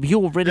matter, Jacob. You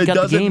already It got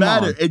the doesn't game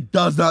matter. on. It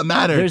does not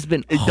matter. There's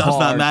been It does not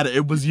hard- matter.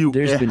 It was you.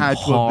 There's It been had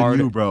to have hard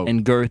been you, bro.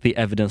 and girthy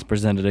evidence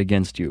presented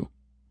against you.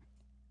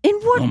 In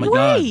what Oh my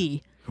God.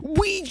 way?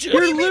 We just...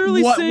 You're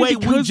literally What? saying Wait,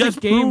 we because the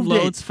just game proved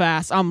it. loads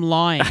fast. I'm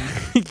lying.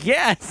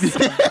 yes.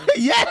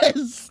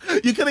 Yes,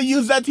 you could have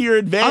used that to your I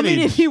advantage. mean,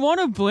 if you want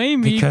to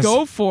blame me, Because-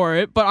 go for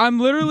it. But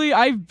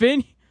I've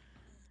been,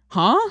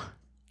 huh?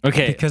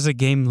 Okay. Because a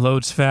game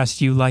loads fast,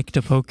 you like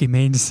to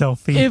Pokemon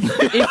selfie. If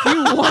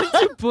you want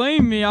to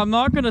blame me, I'm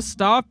not gonna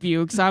stop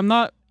you because I'm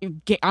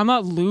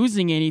not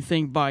losing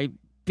anything by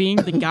being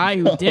the guy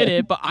who did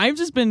it. But I've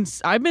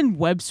been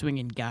web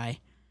swinging guy.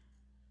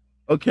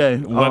 Okay,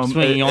 Web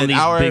swinging on an these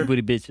hour- big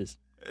booty bitches.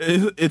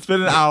 It's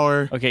been an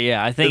hour. Okay,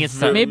 yeah, I think It's it's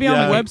very- time. Maybe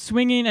Yeah. I'm web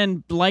swinging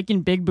and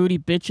liking big booty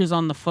bitches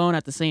on the phone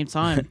at the same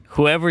time.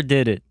 Whoever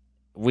did it,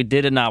 we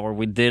did an hour.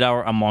 We did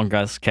our Among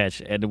Us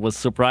sketch, and it was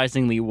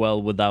surprisingly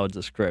well without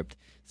the script.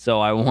 So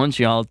I want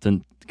y'all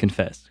to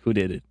confess who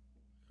did it.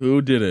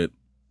 Who did it?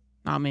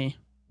 Not me.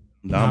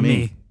 Not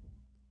me.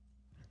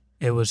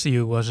 It was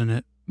you, wasn't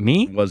it?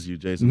 Me? It was you,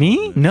 Jason. Me?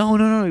 wasn't it?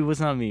 No. It was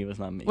not me. It was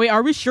not me. Wait,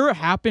 are we sure it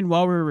happened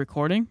while we were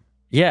recording?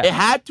 Yeah, It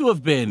had to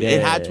have been.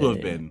 It had to have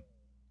Yeah. been.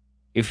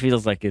 it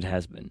feels like it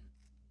has been.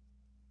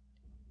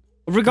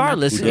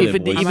 Regardless, Who did if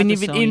it, it, boys? even I'm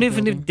if at the it, even Sony if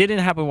it building. didn't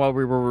happen while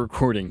we were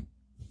recording,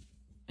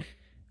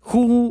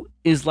 who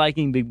is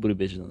liking big booty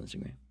bitches on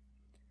Instagram?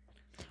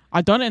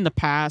 I've done it in the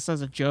past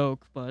as a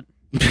joke, but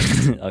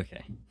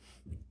Okay.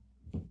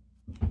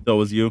 So it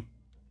was you.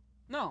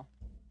 no,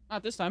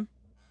 not this time.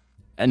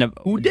 And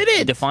Who did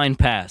it? Define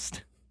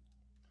past.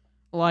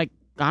 Like,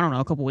 I don't know,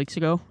 a couple weeks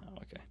ago. Oh,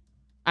 okay.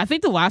 I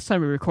think the last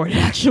time we recorded,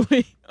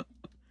 actually.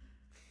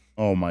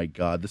 Oh my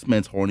god, this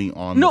man's horny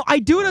on. No, the I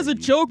do it as a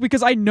party. joke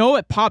because I know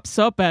it pops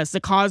up as the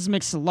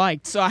Cosmics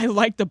liked. So I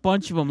liked a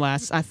bunch of them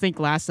last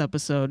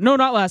episode. No,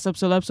 not last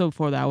episode. Episode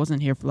before that. I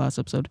wasn't here for the last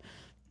episode.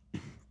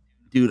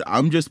 Dude,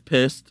 I'm just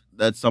pissed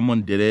that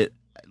someone did it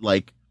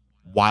like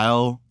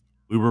while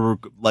we were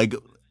like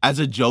as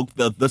a joke.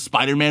 The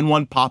Spider-Man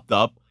one popped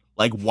up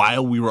like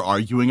while we were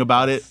arguing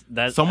about it.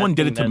 Someone I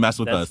did think it to mess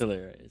with that's us.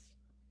 hilarious.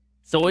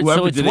 So it's Whoever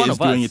so it's did one it is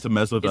of doing us. it to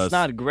mess with It's us.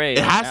 not great.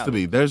 It has to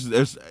be. There's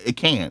it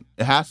can't.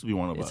 It has to be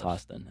one of It's us.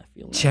 Austin. I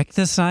feel like. Check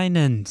the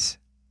sign-ins.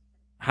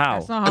 How?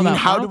 That's not I how mean, that-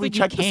 how don't do we think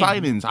you check the can.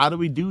 sign-ins? How do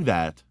we do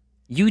that?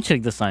 You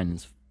check the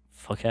sign-ins,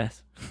 fuck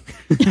ass.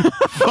 You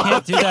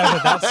can't do that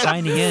without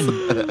signing in.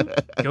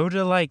 Go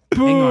to hang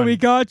Boom, on. we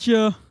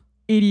gotcha,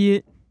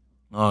 idiot,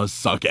 Oh,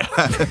 suck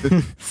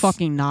ass.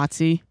 fucking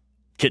Nazi.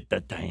 Get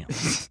that down.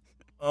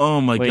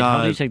 Oh my Wait,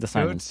 how do you god. check the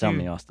sign-ins? Tell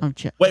me, Austin. I'm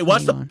check. Wait,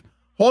 what's hang the- on.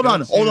 Hold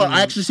on. to-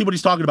 I actually see what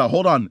he's talking about.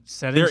 Hold on.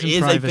 Settings There and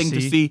is a thing to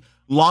privacy. see.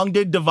 Long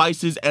did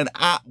devices and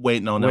app.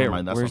 Wait, no, never Where-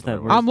 mind. That's where's not the that?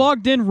 right Where's I'm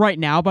logged in right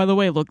now, by the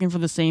way, looking for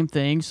the same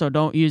thing. So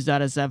don't use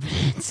that as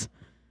evidence.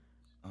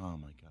 Oh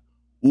my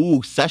god.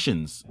 Ooh,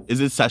 sessions.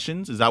 Is it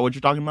sessions? Is that what you're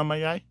talking about, my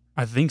guy?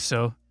 I think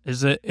so.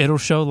 It'll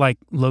show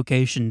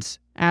locations.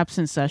 Apps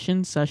and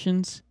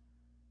sessions.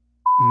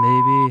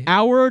 Maybe.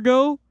 Hour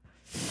ago.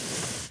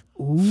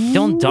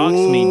 Don't dox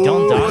me.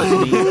 Don't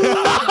dox me.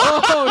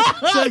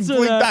 Oh, censor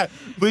Bleep that.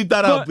 Bleep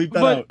that out. Bleep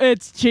that but out.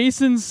 it's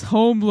Jason's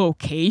home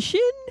location?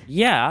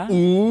 Yeah.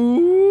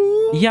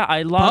 Ooh. Yeah,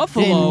 I logged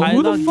Buffalo. in. I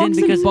Who the logged fuck's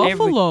in because in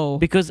Buffalo?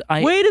 because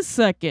I Wait a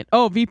second.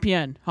 Oh,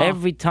 VPN. Huh.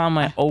 every time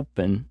I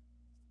open,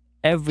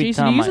 every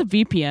Jason, time you use I a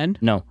VPN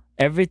no,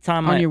 every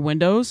time on I your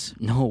Windows?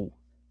 no.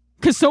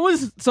 Because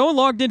someone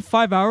logged in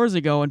 5 hours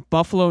ago in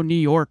Buffalo, New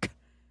York.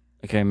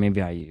 Okay,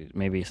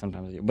 maybe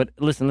sometimes I use. But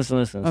listen.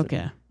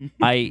 Okay.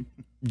 I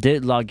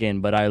did log in,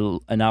 but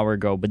an hour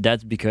ago. But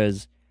that's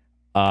because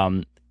I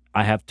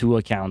have two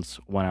accounts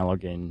when I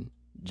log in: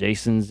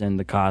 Jason's and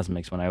the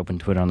Cosmics when I open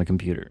Twitter on the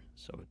computer.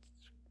 So it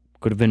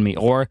could have been me,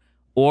 or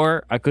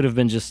I could have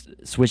been just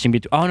switching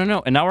between. Oh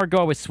no! An hour ago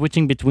I was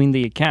switching between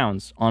the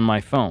accounts on my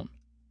phone.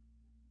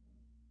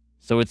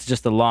 So it's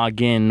just a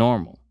login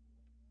normal.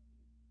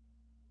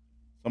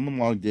 Someone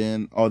logged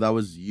in. Oh, that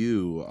was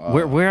you.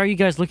 Where are you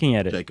guys looking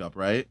at it? Jacob,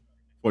 right?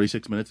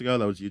 46 minutes ago.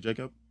 That was you,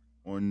 Jacob.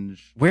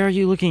 Orange. Where are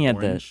you looking at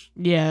Orange.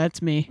 Yeah,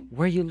 that's me.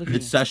 Where are you looking?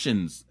 It's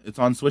sessions. It's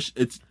on Swish.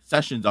 It's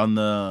sessions on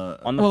the.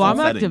 On the Well, phone I'm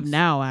active settings.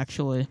 now,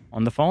 actually.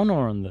 on the phone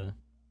or on the?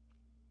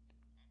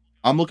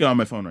 I'm looking on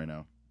my phone right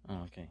now.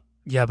 Oh, okay.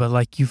 Yeah,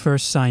 but you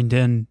first signed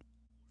in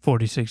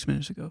 46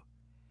 minutes ago.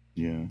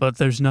 Yeah. But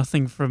there's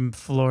nothing from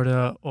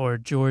Florida or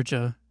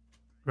Georgia,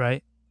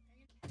 right?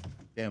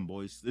 Damn,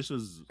 boys, this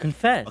was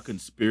Confess. a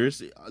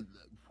conspiracy.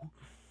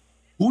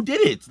 Who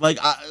did it? Like,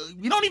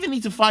 we don't even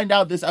need to find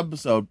out this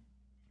episode.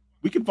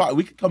 We could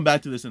come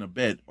back to this in a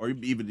bit, or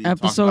even talk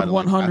about Episode it,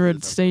 like, 100.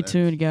 after Stay this episode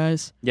tuned,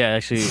 guys. Yeah,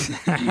 actually,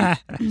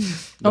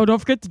 Oh, don't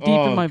forget to deepen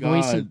Oh, my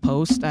voice in God.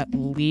 post at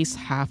least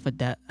half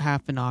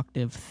an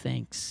octave.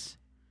 Thanks.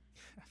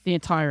 The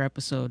entire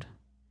episode.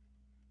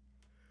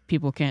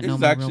 People can't ends. know This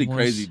is my actually real voice.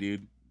 crazy,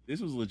 dude.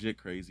 This was legit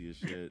crazy as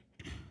shit.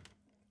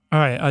 All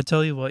right, I'll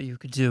tell you what you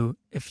could do.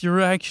 If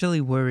you're actually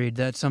worried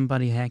that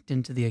somebody hacked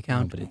into the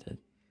account, nobody did.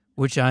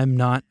 which I'm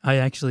not, I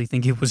actually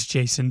think it was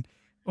Jason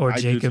or I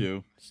Jacob. do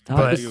too. Stop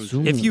But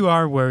assuming. If you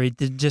are worried,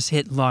 then just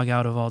hit log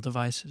out of all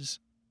devices.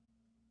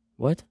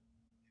 What?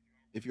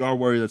 If you are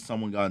worried that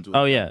someone got into it.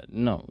 Oh yeah,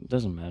 no, it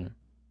doesn't matter.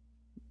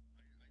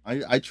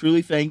 I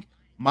truly think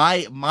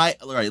my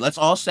all right, let's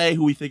all say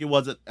who we think it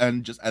was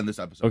and just end this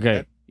episode.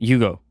 Okay, you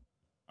go.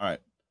 All right.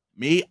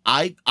 Me,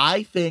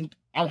 I think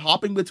I'm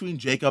hopping between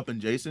Jacob and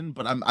Jason,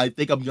 but I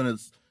think I'm gonna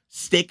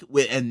stick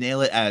with and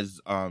nail it as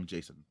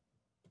Jason.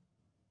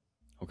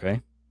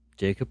 Okay,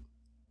 Jacob.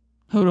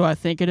 Who do I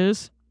think it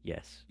is?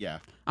 Yes. Yeah.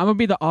 I'm gonna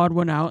be the odd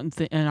one out, and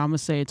I'm gonna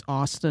say it's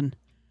Austin.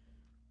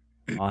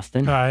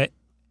 Austin. All right.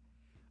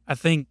 I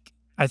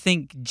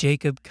think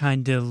Jacob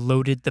kind of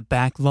loaded the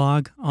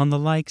backlog on the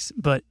likes,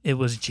 but it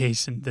was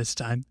Jason this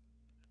time.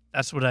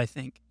 That's what I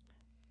think.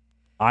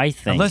 I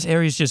think Unless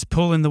Aries just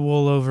pulling the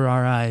wool over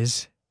our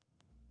eyes.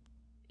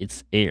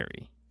 it's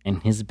Airy,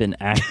 and he's been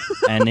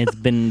and it's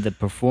been the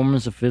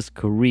performance of his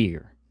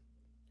career,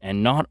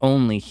 and not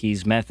only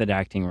he's method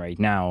acting right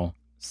now,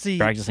 See,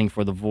 practicing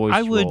for the voice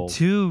I would role.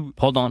 too.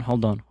 Hold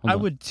on. I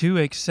would too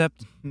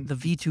accept the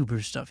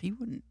VTuber stuff. He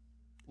wouldn't,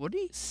 would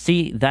he?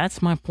 See,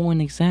 that's my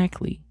point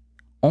exactly.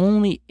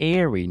 Only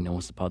Airy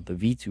knows about the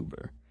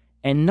VTuber,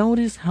 and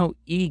notice how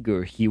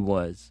eager he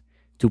was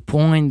to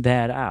point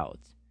that out.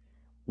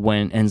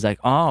 And it's like,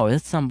 oh,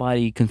 it's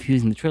somebody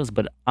confusing the trails.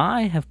 But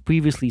I have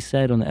previously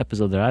said on the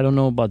episode that I don't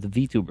know about the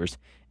VTubers,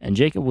 and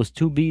Jacob was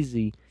too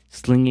busy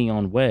slinging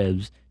on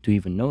webs to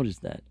even notice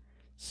that.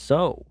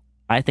 So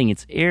I think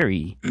it's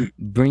Airy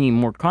bringing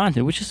more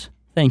content, which is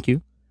thank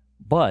you,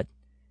 but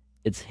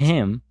it's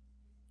him.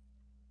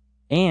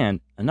 And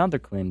another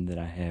claim that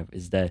I have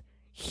is that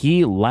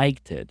he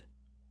liked it,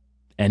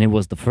 and it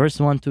was the first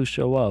one to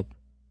show up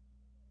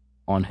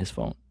on his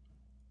phone.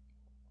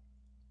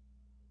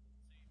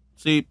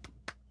 See,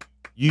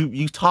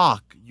 you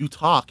talk,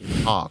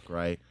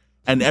 right?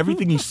 And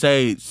everything you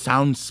say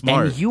sounds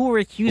smart. And you were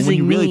accusing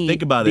you really me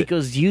think about it-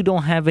 because you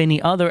don't have any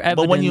other evidence.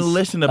 but when you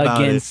listen about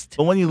it, against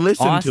but when you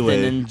listen Austin to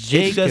it, and it's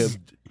Jacob. just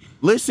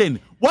listen.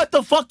 What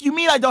the fuck you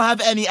mean? I don't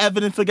have any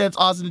evidence against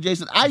Austin and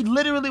Jason. I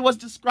literally was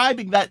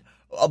describing that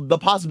the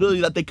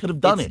possibility that they could have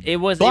done it. It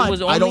was But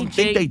only I don't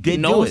think Jake. they did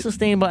No do it.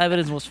 sustainable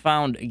evidence was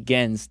found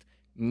against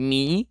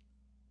me,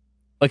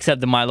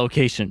 except my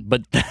location.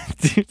 But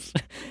that's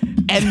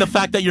And the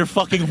fact that you're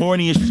fucking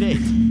horny as shit.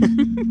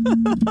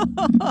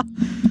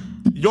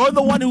 You're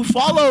the one who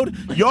followed.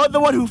 You're the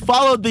one who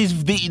followed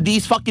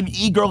these fucking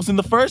e-girls in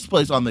the first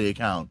place on the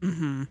account.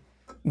 Mm-hmm.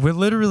 We're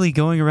literally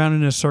going around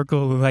in a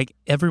circle like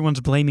everyone's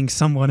blaming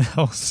someone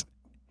else.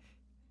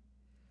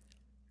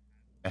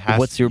 It has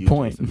what's to your be you,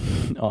 point,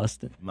 Jason.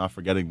 Austin? I'm not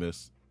forgetting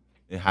this.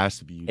 It has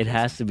to be you. It Jason.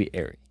 has to be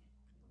Airy.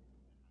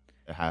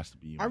 It has to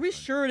be you. Are my we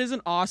friend. sure it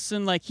isn't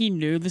Austin? Like, he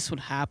knew this would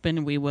happen,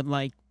 and we would,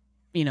 like,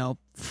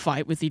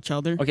 fight with each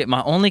other? Okay,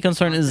 my only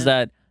concern is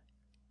that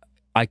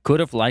I could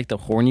have liked a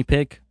horny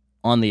pic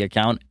on the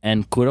account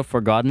and could have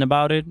forgotten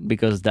about it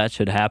because that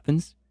shit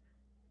happens.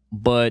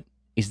 But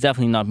it's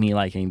definitely not me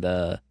liking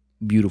the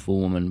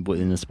beautiful woman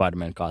in the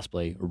Spider-Man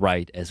cosplay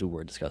right as we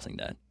were discussing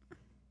that.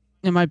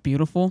 Am I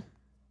beautiful?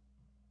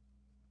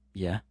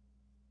 Yeah.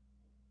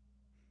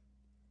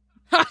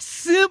 Ha,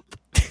 simp!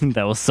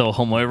 That was so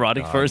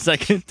homoerotic for a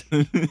second.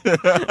 Yeah,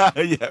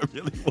 it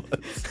really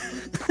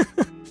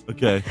was.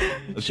 Okay.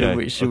 Should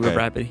we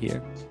wrap it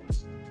here?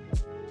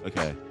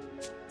 Okay.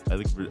 I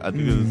think we're done.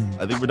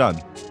 I think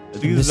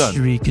it's done.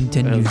 Mystery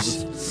continues.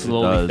 Just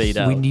slowly It does. fade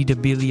out. We need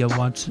Amelia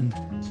Watson.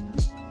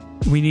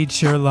 We need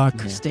Sherlock.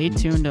 Yeah. Stay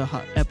tuned to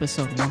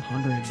episode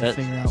 100 to That-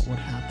 figure out what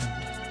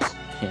happened.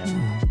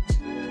 Yeah.